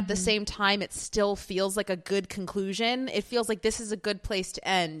 but at the same time, it still feels like a good conclusion. It feels like this is a good place to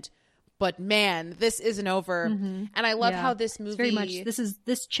end, but man, this isn't over. And I love how this movie... It's very much,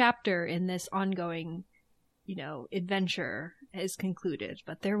 this chapter in this ongoing, you know, adventure is concluded,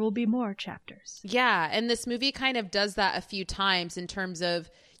 but there will be more chapters. Yeah, and this movie kind of does that a few times in terms of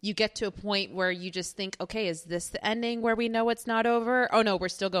you get to a point where you just think, okay, is this the ending where we know it's not over? Oh no, we're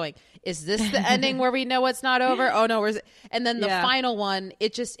still going. Is this the ending where we know it's not over? Oh no, and then the final one,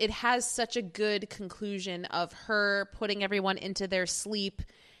 it has such a good conclusion of her putting everyone into their sleep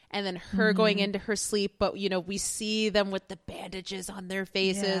and then her going into her sleep, but you know, we see them with the bandages on their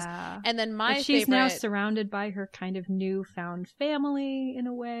faces. And then she's now surrounded by her kind of newfound family in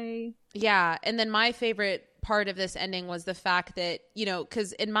a way. Yeah. And then my favorite part of this ending was the fact that, you know,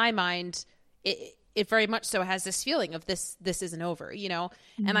 because in my mind, it very much so has this feeling of this isn't over, you know?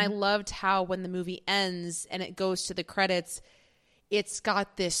 And I loved how when the movie ends and it goes to the credits, it's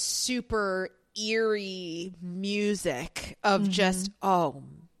got this super eerie music of just, oh,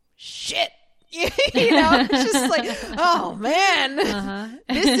 shit. You know, it's just like, oh man,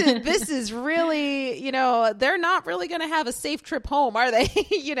 this is really, you know, they're not really going to have a safe trip home, are they?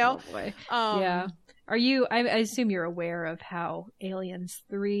 You know? Oh boy. Yeah. Are you, I assume you're aware of how Aliens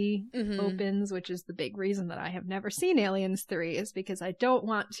 3 opens, which is the big reason that I have never seen Aliens 3 is because I don't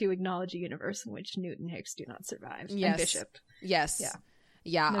want to acknowledge a universe in which Newt and Hicks do not survive. Yes. And Bishop. Yes. Yeah.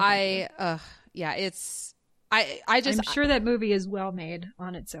 Yeah. No, It's, I'm sure that movie is well made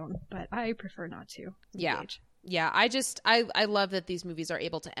on its own, but I prefer not to. Engage. Yeah. I love that these movies are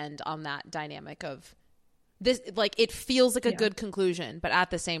able to end on that dynamic of this, like, it feels like a good conclusion, but at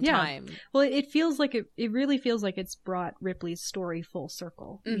the same time. Well, it feels like it really feels like it's brought Ripley's story full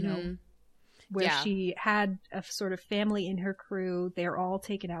circle, you know, where she had a sort of family in her crew. They're all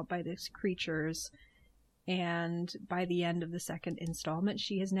taken out by these creatures. And by the end of the second installment,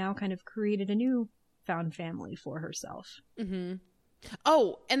 she has now kind of created a new found family for herself.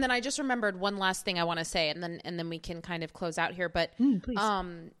 Oh, and then I just remembered one last thing I want to say, and then we can kind of close out here. But please.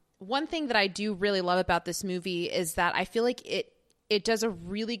 One thing that I do really love about this movie is that I feel like it does a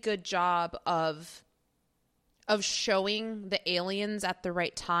really good job of showing the aliens at the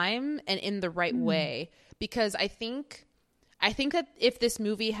right time and in the right way. Because I think that if this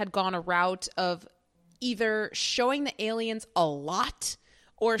movie had gone a route of either showing the aliens a lot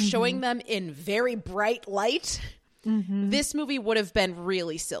or showing them in very bright light, this movie would have been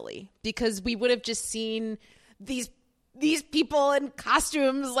really silly because we would have just seen these people in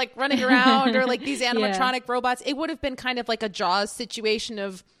costumes like running around or like these animatronic robots. It would have been kind of like a Jaws situation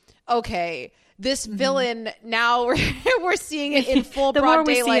of, okay, this villain, now we're seeing it in full broad daylight.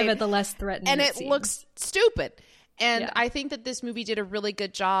 The more we see of it, the less threatening and it looks stupid. And Yeah. I think that this movie did a really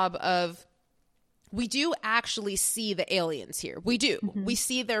good job of, we do actually see the aliens here. We do. We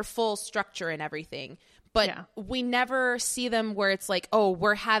see their full structure and everything. But we never see them where it's like, oh,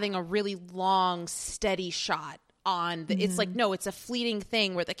 we're having a really long, steady shot on the, it's like, no, it's a fleeting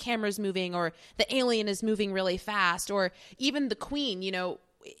thing where the camera's moving or the alien is moving really fast, or even the queen, you know,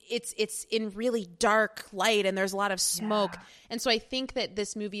 it's in really dark light and there's a lot of smoke. And so I think that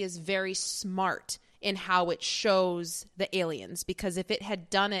this movie is very smart in how it shows the aliens, because if it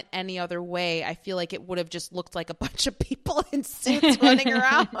had done it any other way, I feel like it would have just looked like a bunch of people in suits running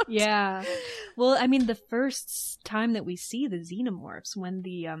around. Yeah. Well, I mean, the first time that we see the xenomorphs, when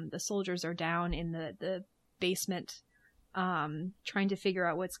the soldiers are down in the basement trying to figure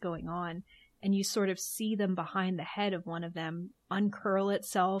out what's going on, and you sort of see them behind the head of one of them uncurl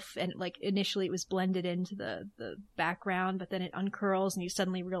itself, and like initially it was blended into the background, but then it uncurls and you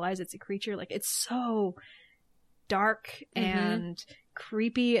suddenly realize it's a creature. Like, it's so dark and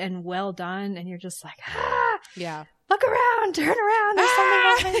creepy and well done, and you're just like, look around, turn around, there's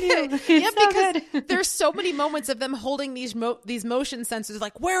something behind you. Because there's so many moments of them holding these motion sensors,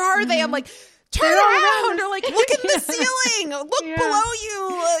 like, where are they? I'm like, turn around, or like, look at the ceiling, look below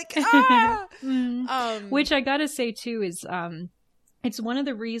you, like, which I gotta say too is it's one of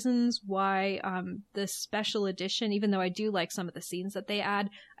the reasons why the special edition, even though I do like some of the scenes that they add,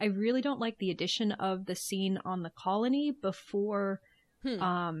 I really don't like the addition of the scene on the colony before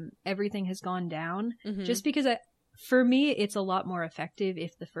everything has gone down, just because for me, it's a lot more effective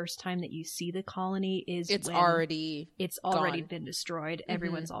if the first time that you see the colony is it's already been destroyed.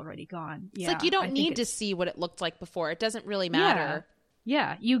 Everyone's already gone. It's like, you don't need to see what it looked like before. It doesn't really matter.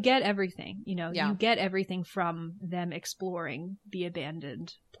 Yeah, you get everything. You know, you get everything from them exploring the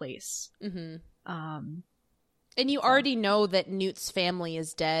abandoned place. And you already know that Newt's family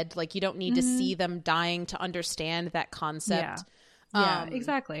is dead. Like, you don't need to see them dying to understand that concept. Yeah,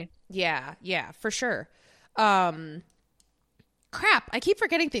 exactly. Yeah, for sure. Crap, I keep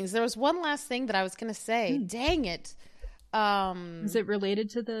forgetting things. There was one last thing that I was gonna say. Dang it. Is it related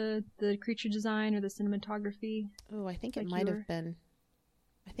to the creature design or the cinematography? Oh, I think it might have been.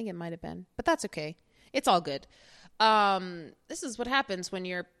 But that's okay. It's all good. This is what happens when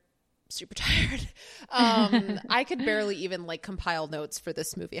you're super tired. I could barely even like compile notes for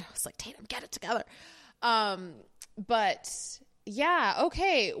this movie. I was like, Tatum, get it together. But yeah,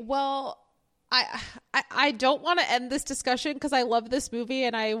 okay. Well, I don't want to end this discussion because I love this movie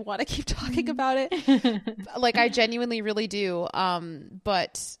and I want to keep talking about it. Like, I genuinely really do.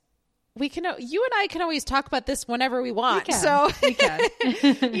 But you and I can always talk about this whenever we want. We can. So We can.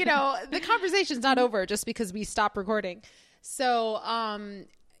 the conversation's not over just because we stop recording. So,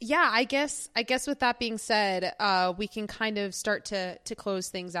 yeah, I guess with that being said, we can kind of start to close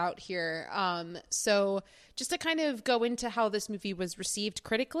things out here. So just to kind of go into how this movie was received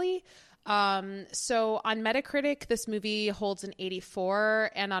critically. So on Metacritic, this movie holds an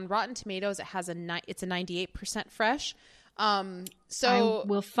 84, and on Rotten Tomatoes, it's a 98% fresh. So I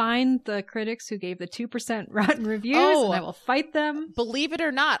will find the critics who gave the 2% rotten reviews, and I will fight them. Believe it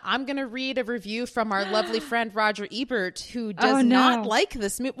or not, I'm going to read a review from our lovely friend Roger Ebert, who does not like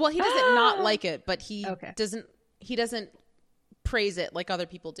this movie. Well, he doesn't not like it, but he doesn't praise it like other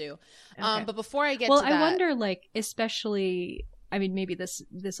people do. Okay. But before I get to that, I wonder, like, especially, I mean, maybe this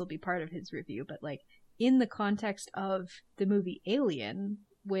will be part of his review, but like in the context of the movie Alien,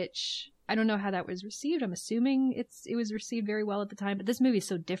 which I don't know how that was received. I'm assuming it was received very well at the time, but this movie is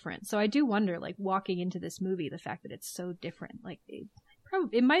so different. So I do wonder, like, walking into this movie, the fact that it's so different, like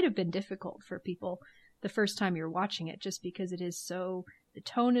it might have been difficult for people the first time you're watching it, just because the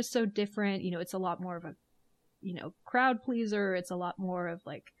tone is so different. It's a lot more of a, crowd pleaser. It's a lot more of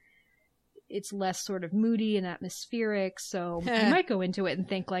like, it's less sort of moody and atmospheric. So I might go into it and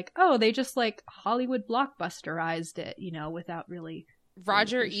think like, oh, they just like Hollywood blockbusterized it, without really.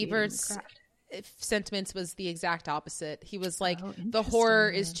 Roger Ebert's sentiments was the exact opposite. He was like, the horror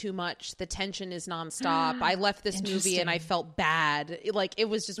is too much. The tension is nonstop. I left this movie and I felt bad. Like, it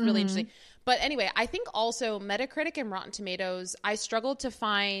was just really interesting. But anyway, I think also Metacritic and Rotten Tomatoes, I struggled to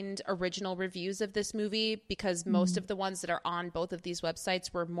find original reviews of this movie because most of the ones that are on both of these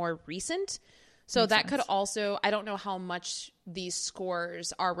websites were more recent. So that could also, I don't know how much these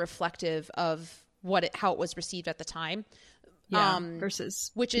scores are reflective of how it was received at the time. Versus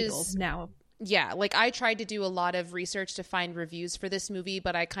which is now. Yeah, like I tried to do a lot of research to find reviews for this movie,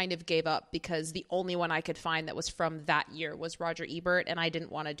 but I kind of gave up because the only one I could find that was from that year was Roger Ebert, and I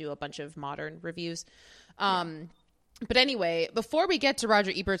didn't want to do a bunch of modern reviews. But anyway, before we get to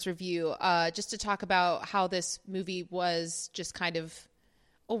Roger Ebert's review, just to talk about how this movie was just kind of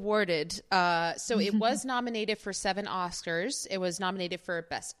awarded. So it was nominated for 7 Oscars. It was nominated for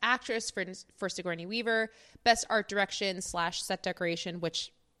Best Actress for Sigourney Weaver, Best Art Direction / Set Decoration,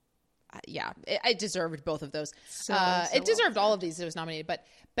 which, it deserved both of those. It deserved all of these. It was nominated, but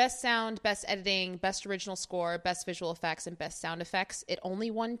Best Sound, Best Editing, Best Original Score, Best Visual Effects, and Best Sound Effects. It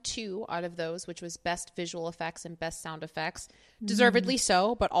only won 2 out of those, which was Best Visual Effects and Best Sound Effects. Deservedly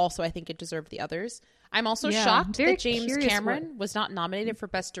so, but also I think it deserved the others. I'm also shocked that James Cameron was not nominated for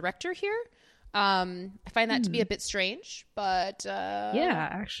Best Director here. I find that to be a bit strange, but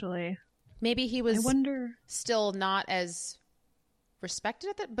actually, maybe he was still not as respected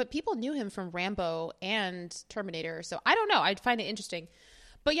at that. But people knew him from Rambo and Terminator, so I don't know. I'd find it interesting.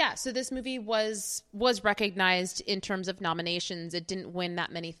 But yeah, so this movie was recognized in terms of nominations. It didn't win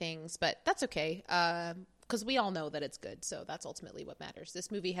that many things, but that's okay. Because we all know that it's good, so that's ultimately what matters. This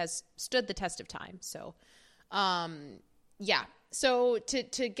movie has stood the test of time. So, So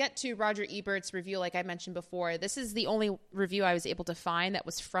to get to Roger Ebert's review, like I mentioned before, this is the only review I was able to find that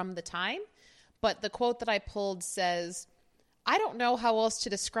was from the time. But the quote that I pulled says, "I don't know how else to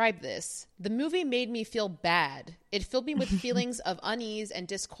describe this. The movie made me feel bad. It filled me with feelings of unease and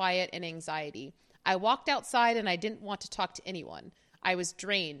disquiet and anxiety. I walked outside and I didn't want to talk to anyone. I was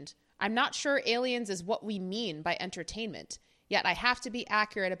drained. I'm not sure Aliens is what we mean by entertainment. Yet I have to be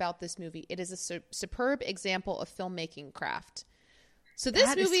accurate about this movie. It is a superb example of filmmaking craft." So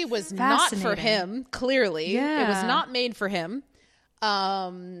this movie was not for him, clearly. Yeah. It was not made for him.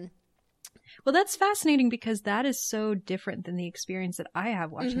 Well, that's fascinating because that is so different than the experience that I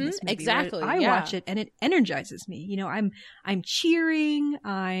have watching this movie. Exactly. I watch it and it energizes me. I'm cheering.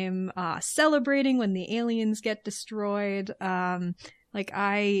 I'm celebrating when the aliens get destroyed. Even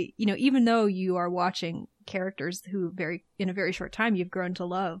though you are watching characters who in a very short time you've grown to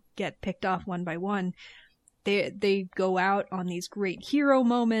love get picked off one by one, they go out on these great hero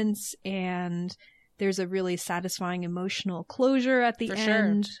moments, and there's a really satisfying emotional closure at the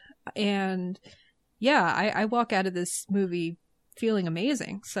end. Sure. And I walk out of this movie feeling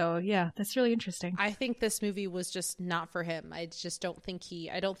amazing. So yeah, that's really interesting. I think this movie was just not for him. I just don't think he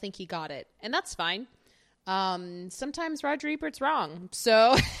got it, and that's fine. Sometimes Roger Ebert's wrong,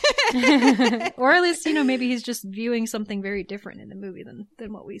 so or at least maybe he's just viewing something very different in the movie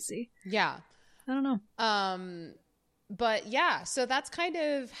than what we see. Yeah, I don't know. But yeah, so that's kind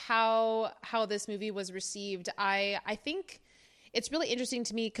of how this movie was received. I think it's really interesting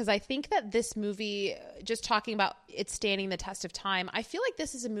to me because I think that this movie, just talking about it standing the test of time, I feel like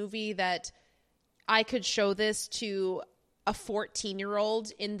this is a movie that I could show this to a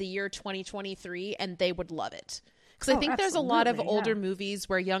 14-year-old in the year 2023 and they would love it. Because I think there's a lot of older movies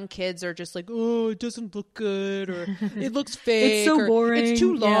where young kids are just like, oh, it doesn't look good, or it looks fake, it's so boring, it's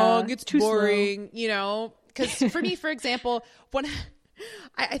too long, it's too boring, slow. You know? Because for me, for example, when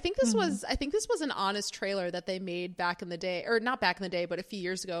I think this was an honest trailer that they made back in the day, or not back in the day, but a few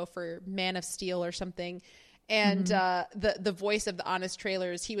years ago for Man of Steel or something. And the voice of the honest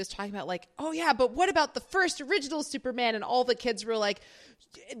trailers, he was talking about like, oh yeah, but what about the first original Superman? And all the kids were like,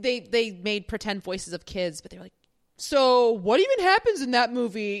 they made pretend voices of kids, but they were like, so what even happens in that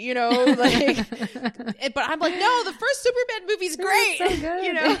movie? You know, like, but I'm like, no, the first Superman movie's great. So good.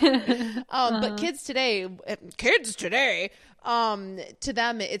 You know, but kids today, to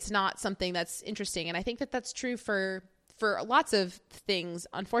them, it's not something that's interesting. And I think that that's true for lots of things,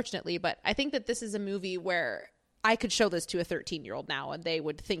 unfortunately. But I think that this is a movie where I could show this to a 13-year-old now and they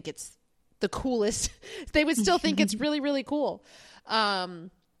would think it's the coolest. They would still think it's really, really cool.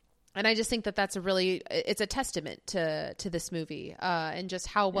 And I just think that that's it's a testament to this movie and just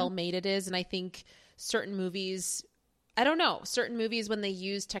how well made it is. And I think certain movies, when they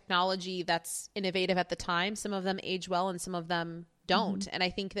use technology that's innovative at the time, some of them age well and some of them don't. And I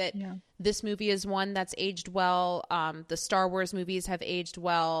think that this movie is one that's aged well. The Star Wars movies have aged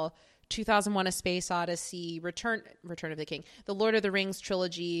well. 2001: A Space Odyssey, Return of the King, the Lord of the Rings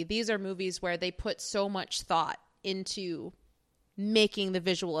trilogy. These are movies where they put so much thought into making the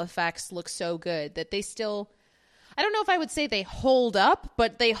visual effects look so good that they still, I don't know if I would say they hold up,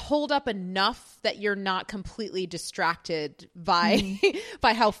 but they hold up enough that you're not completely distracted by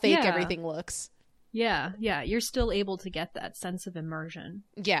by how fake everything looks. Yeah, you're still able to get that sense of immersion.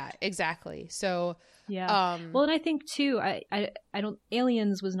 Yeah, exactly. So well, and I think too, I don't,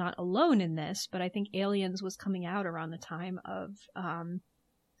 Aliens was not alone in this, but I think Aliens was coming out around the time of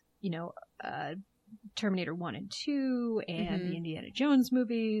Terminator 1 and 2 and the Indiana Jones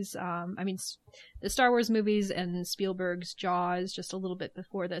movies. The Star Wars movies and Spielberg's Jaws just a little bit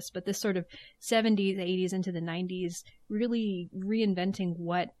before this, but this sort of 70s, 80s into the 90s really reinventing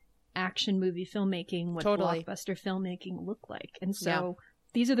what action movie filmmaking, what blockbuster filmmaking looked like. And so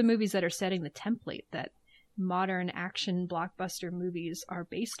these are the movies that are setting the template that modern action blockbuster movies are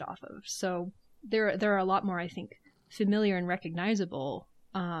based off of. So there are a lot more, I think, familiar and recognizable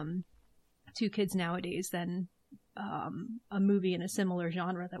to kids nowadays than a movie in a similar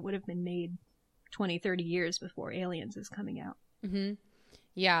genre that would have been made 20, 30 years before Aliens is coming out. Mm-hmm.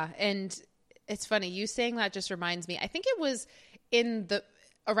 Yeah. And it's funny, you saying that just reminds me, I think it was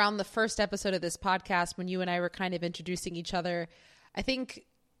around the first episode of this podcast when you and I were kind of introducing each other. I think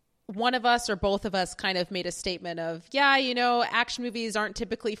one of us or both of us kind of made a statement of, action movies aren't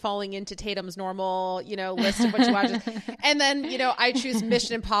typically falling into Tatum's normal, list of what she watches. And then, I choose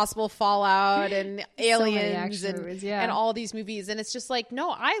Mission Impossible, Fallout, and Aliens and all these movies. And it's just like,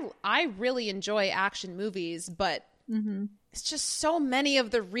 no, I really enjoy action movies, but it's just so many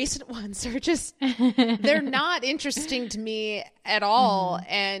of the recent ones are just, they're not interesting to me at all.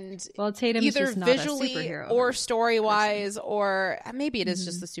 And Tatum either is just not visually a superhero or story-wise, or maybe it is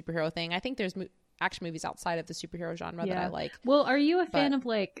just the superhero thing. I think there's action movies outside of the superhero genre that I like. Well, are you a fan of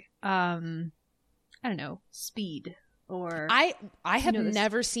Speed? Or I have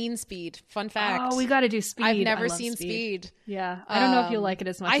never seen Speed. Fun fact. Oh, we got to do Speed. I've never seen Speed. Yeah, I don't know if you'll like it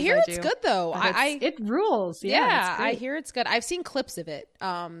as much. I hear as it's good though. It rules. Yeah, I hear it's good. I've seen clips of it,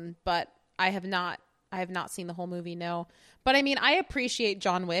 but I have not seen the whole movie. No, but I mean, I appreciate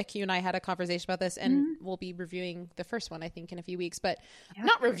John Wick. You and I had a conversation about this, and we'll be reviewing the first one, I think, in a few weeks. But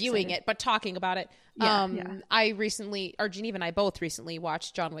not reviewing it, but talking about it. I recently, or Geneva and I both recently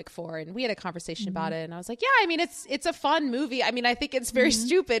watched John Wick 4, and we had a conversation about it. And I was like, I mean, it's a fun movie. I mean, I think it's very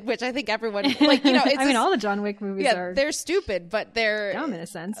stupid, which I think everyone it's I mean, all the John Wick movies are they're stupid, but they're dumb in a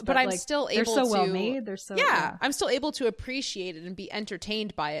sense. But I'm still able they're so to, well made. They're so I'm still able to appreciate it and be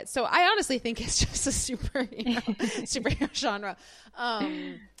entertained by it. So I honestly think it's just a superhero genre.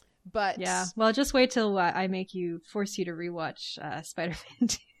 But well, just wait till I force you to rewatch Spider-Man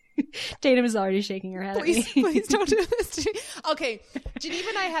 2. Tatum is already shaking her head at me. Please don't do this. Okay, Geneva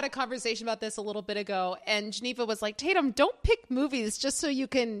and I had a conversation about this a little bit ago, and Geneva was like, Tatum, don't pick movies just so you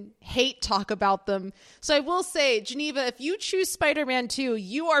can hate talk about them. So I will say, Geneva, if you choose Spider-Man 2,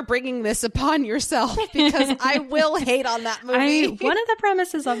 you are bringing this upon yourself, because I will hate on that movie. One of the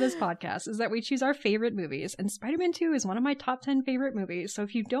premises of this podcast is that we choose our favorite movies, and Spider-Man 2 is one of my top 10 favorite movies. So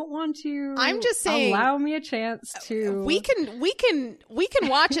if you don't want to, I'm just saying, allow me a chance to. We can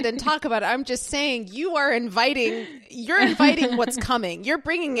watch it and talk about it. I'm just saying, you're inviting what's coming. You're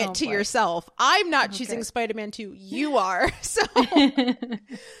bringing it to yourself. I'm not choosing Spider-Man 2. You are. So,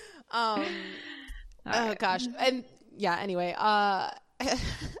 oh gosh. And yeah, anyway, I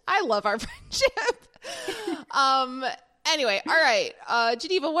love our friendship. Anyway, all right.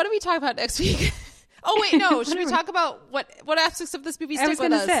 Geneva, what do we talk about next week? Oh, wait, no. Should we talk about what aspects of this movie stick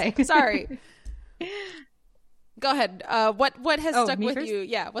with us? Say. Sorry. Go ahead. What has stuck with first? you?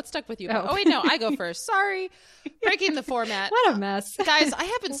 Yeah, what stuck with you? Oh, wait, no, I go first. Sorry. Breaking the format. What a mess. Guys, I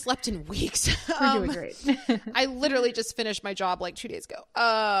haven't slept in weeks. We're doing great. I literally just finished my job like 2 days ago.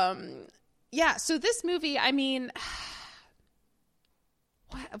 Yeah, so this movie, I mean,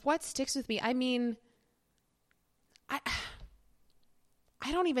 what sticks with me? I mean, I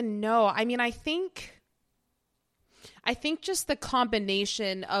don't even know. I mean, I think just the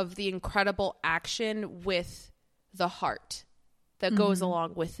combination of the incredible action with the heart that goes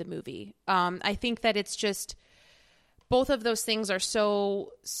along with the movie. I think that it's just both of those things are so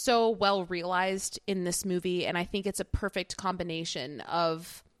well realized in this movie, and I think it's a perfect combination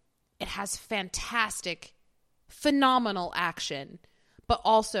of it has fantastic, phenomenal action, but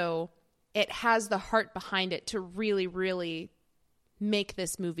also it has the heart behind it to really, really make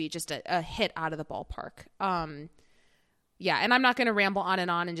this movie just a hit out of the ballpark. Yeah, and I'm not going to ramble on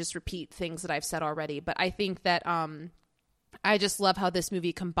and just repeat things that I've said already, but I think that I just love how this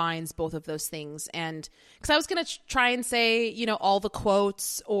movie combines both of those things. And because I was going to try and say, you know, all the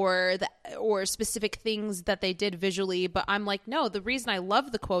quotes or specific things that they did visually, but I'm like, no, the reason I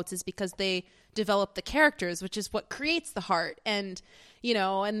love the quotes is because they develop the characters, which is what creates the heart. And, you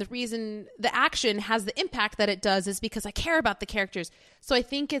know, and the reason the action has the impact that it does is because I care about the characters. So I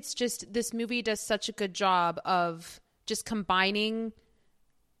think it's just, this movie does such a good job of just combining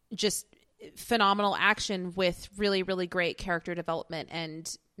just phenomenal action with really, really great character development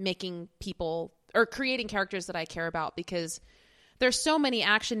and making people or creating characters that I care about, because there's so many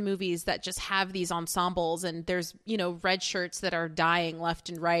action movies that just have these ensembles and there's, you know, red shirts that are dying left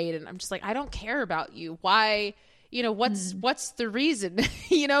and right. And I'm just like, I don't care about you. Why, you know, what's the reason?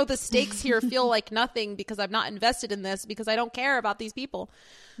 You know, the stakes here feel like nothing because I'm not invested in this because I don't care about these people.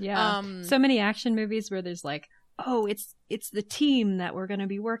 Yeah. So many action movies where there's like, oh, it's the team that we're going to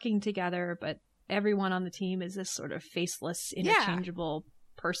be working together, but everyone on the team is this sort of faceless, interchangeable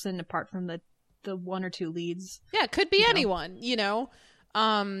person apart from the one or two leads. Yeah, it could be anyone, you know?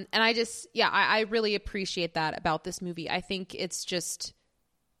 And I just, I really appreciate that about this movie. I think it's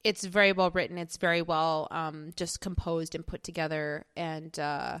very well written. It's very well just composed and put together. And,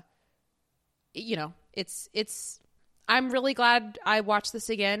 you know, I'm really glad I watched this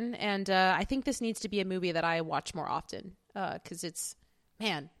again, and I think this needs to be a movie that I watch more often because it's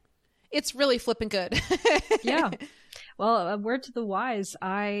really flipping good. Yeah. Well, a word to the wise,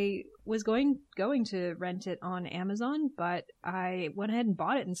 I was going to rent it on Amazon, but I went ahead and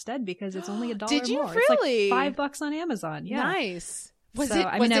bought it instead because it's only $1 more. Did you really? It's like $5 on Amazon. Yeah. Nice.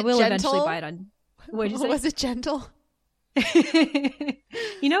 I will eventually buy it on. What did you say? Was it gentle?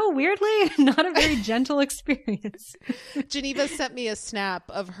 You know, weirdly, not a very gentle experience. Geneva sent me a snap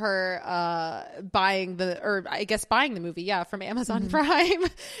of her buying the movie, from Amazon Prime,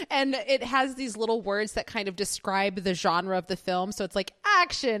 and it has these little words that kind of describe the genre of the film. So it's like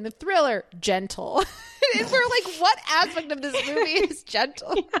action, thriller, gentle. And we're like, what aspect of this movie is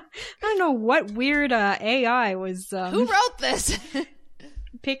gentle? Yeah. I don't know what weird AI was. Who wrote this?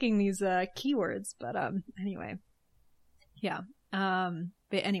 Picking these keywords, but anyway. Yeah.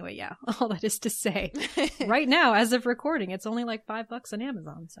 But anyway, all that is to say, right now, as of recording, it's only like $5 on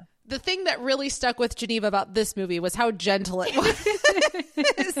Amazon. So the thing that really stuck with Geneva about this movie was how gentle it was.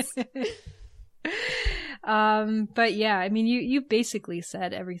 But yeah, I mean, you basically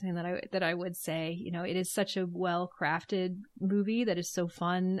said everything that I would say. You know, it is such a well-crafted movie that is so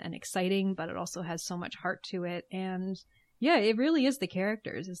fun and exciting, but it also has so much heart to it. And yeah, it really is the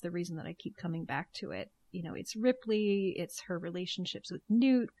characters is the reason that I keep coming back to it. You know, it's Ripley, it's her relationships with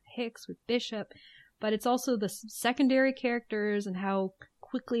Newt, Hicks, with Bishop, but it's also the secondary characters and how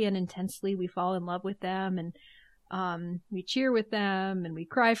quickly and intensely we fall in love with them, and we cheer with them and we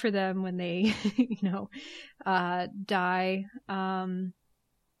cry for them when they, die.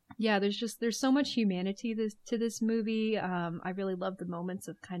 There's so much humanity to this movie. I really love the moments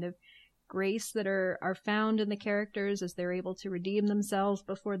of kind of grace that are found in the characters as they're able to redeem themselves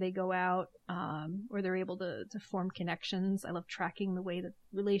before they go out, or they're able to form connections. I love tracking the way that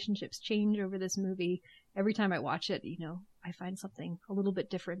relationships change over this movie. Every time I watch it, I find something a little bit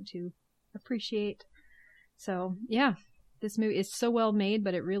different to appreciate. So yeah, this movie is so well made,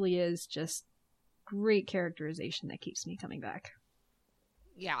 but it really is just great characterization that keeps me coming back.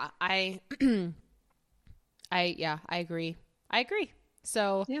 Yeah, I agree.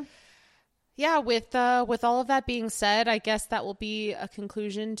 So yeah, with all of that being said, I guess that will be a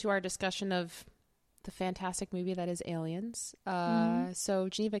conclusion to our discussion of the fantastic movie that is Aliens. So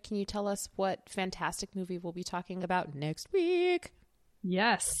Geneva, can you tell us what fantastic movie we'll be talking about next week?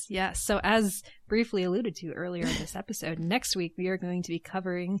 Yes. So as briefly alluded to earlier in this episode, next week we are going to be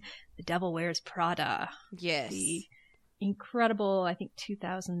covering The Devil Wears Prada. Yes. The incredible, I think,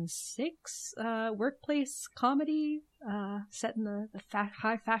 2006 workplace comedy set in the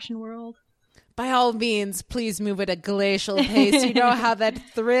high fashion world. By all means, please move at a glacial pace. You know how that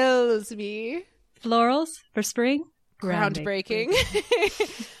thrills me. Florals for spring? Groundbreaking.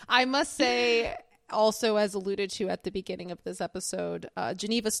 I must say, also as alluded to at the beginning of this episode,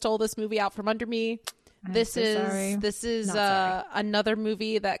 Geneva stole this movie out from under me. This is another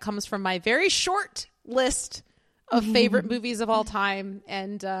movie that comes from my very short list of favorite movies of all time.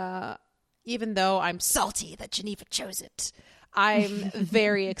 And even though I'm salty that Geneva chose it, I'm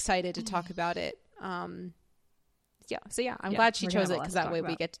very excited to talk about it. I'm glad she chose it because that way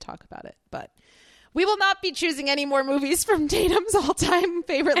we get to talk about it. But we will not be choosing any more movies from Tatum's all-time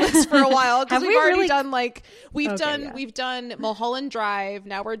favorite list for a while because we've already done we've done Mulholland Drive.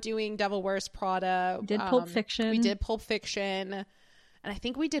 Now we're doing Devil Wears Prada. We did Pulp Fiction. We did Pulp Fiction, and I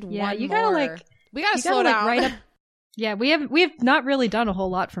think we did one you more. We gotta slow down. Right up. Yeah, we have not really done a whole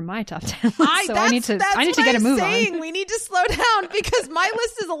lot from my top 10 list, so I need to get a move on. We need to slow down because my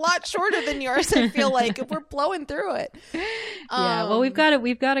list is a lot shorter than yours. I feel like if we're blowing through it.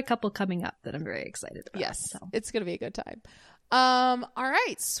 We've got a couple coming up that I'm very excited about. Yes, it's gonna be a good time. All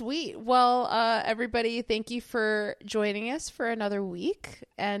right, sweet. Well, everybody, thank you for joining us for another week,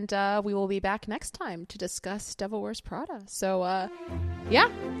 and we will be back next time to discuss Devil Wears Prada. So,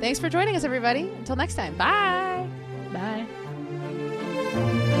 thanks for joining us, everybody. Until next time, bye. Bye.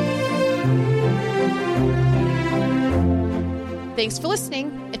 Thanks for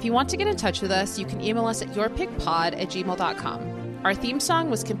listening. If you want to get in touch with us, you can email us at yourpickpod@gmail.com. Our theme song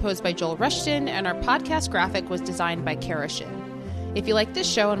was composed by Joel Rushton, and our podcast graphic was designed by Kara Shin. If you like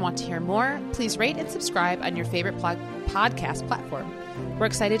this show and want to hear more, please rate and subscribe on your favorite podcast platform. We're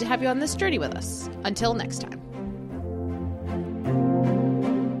excited to have you on this journey with us. Until next time.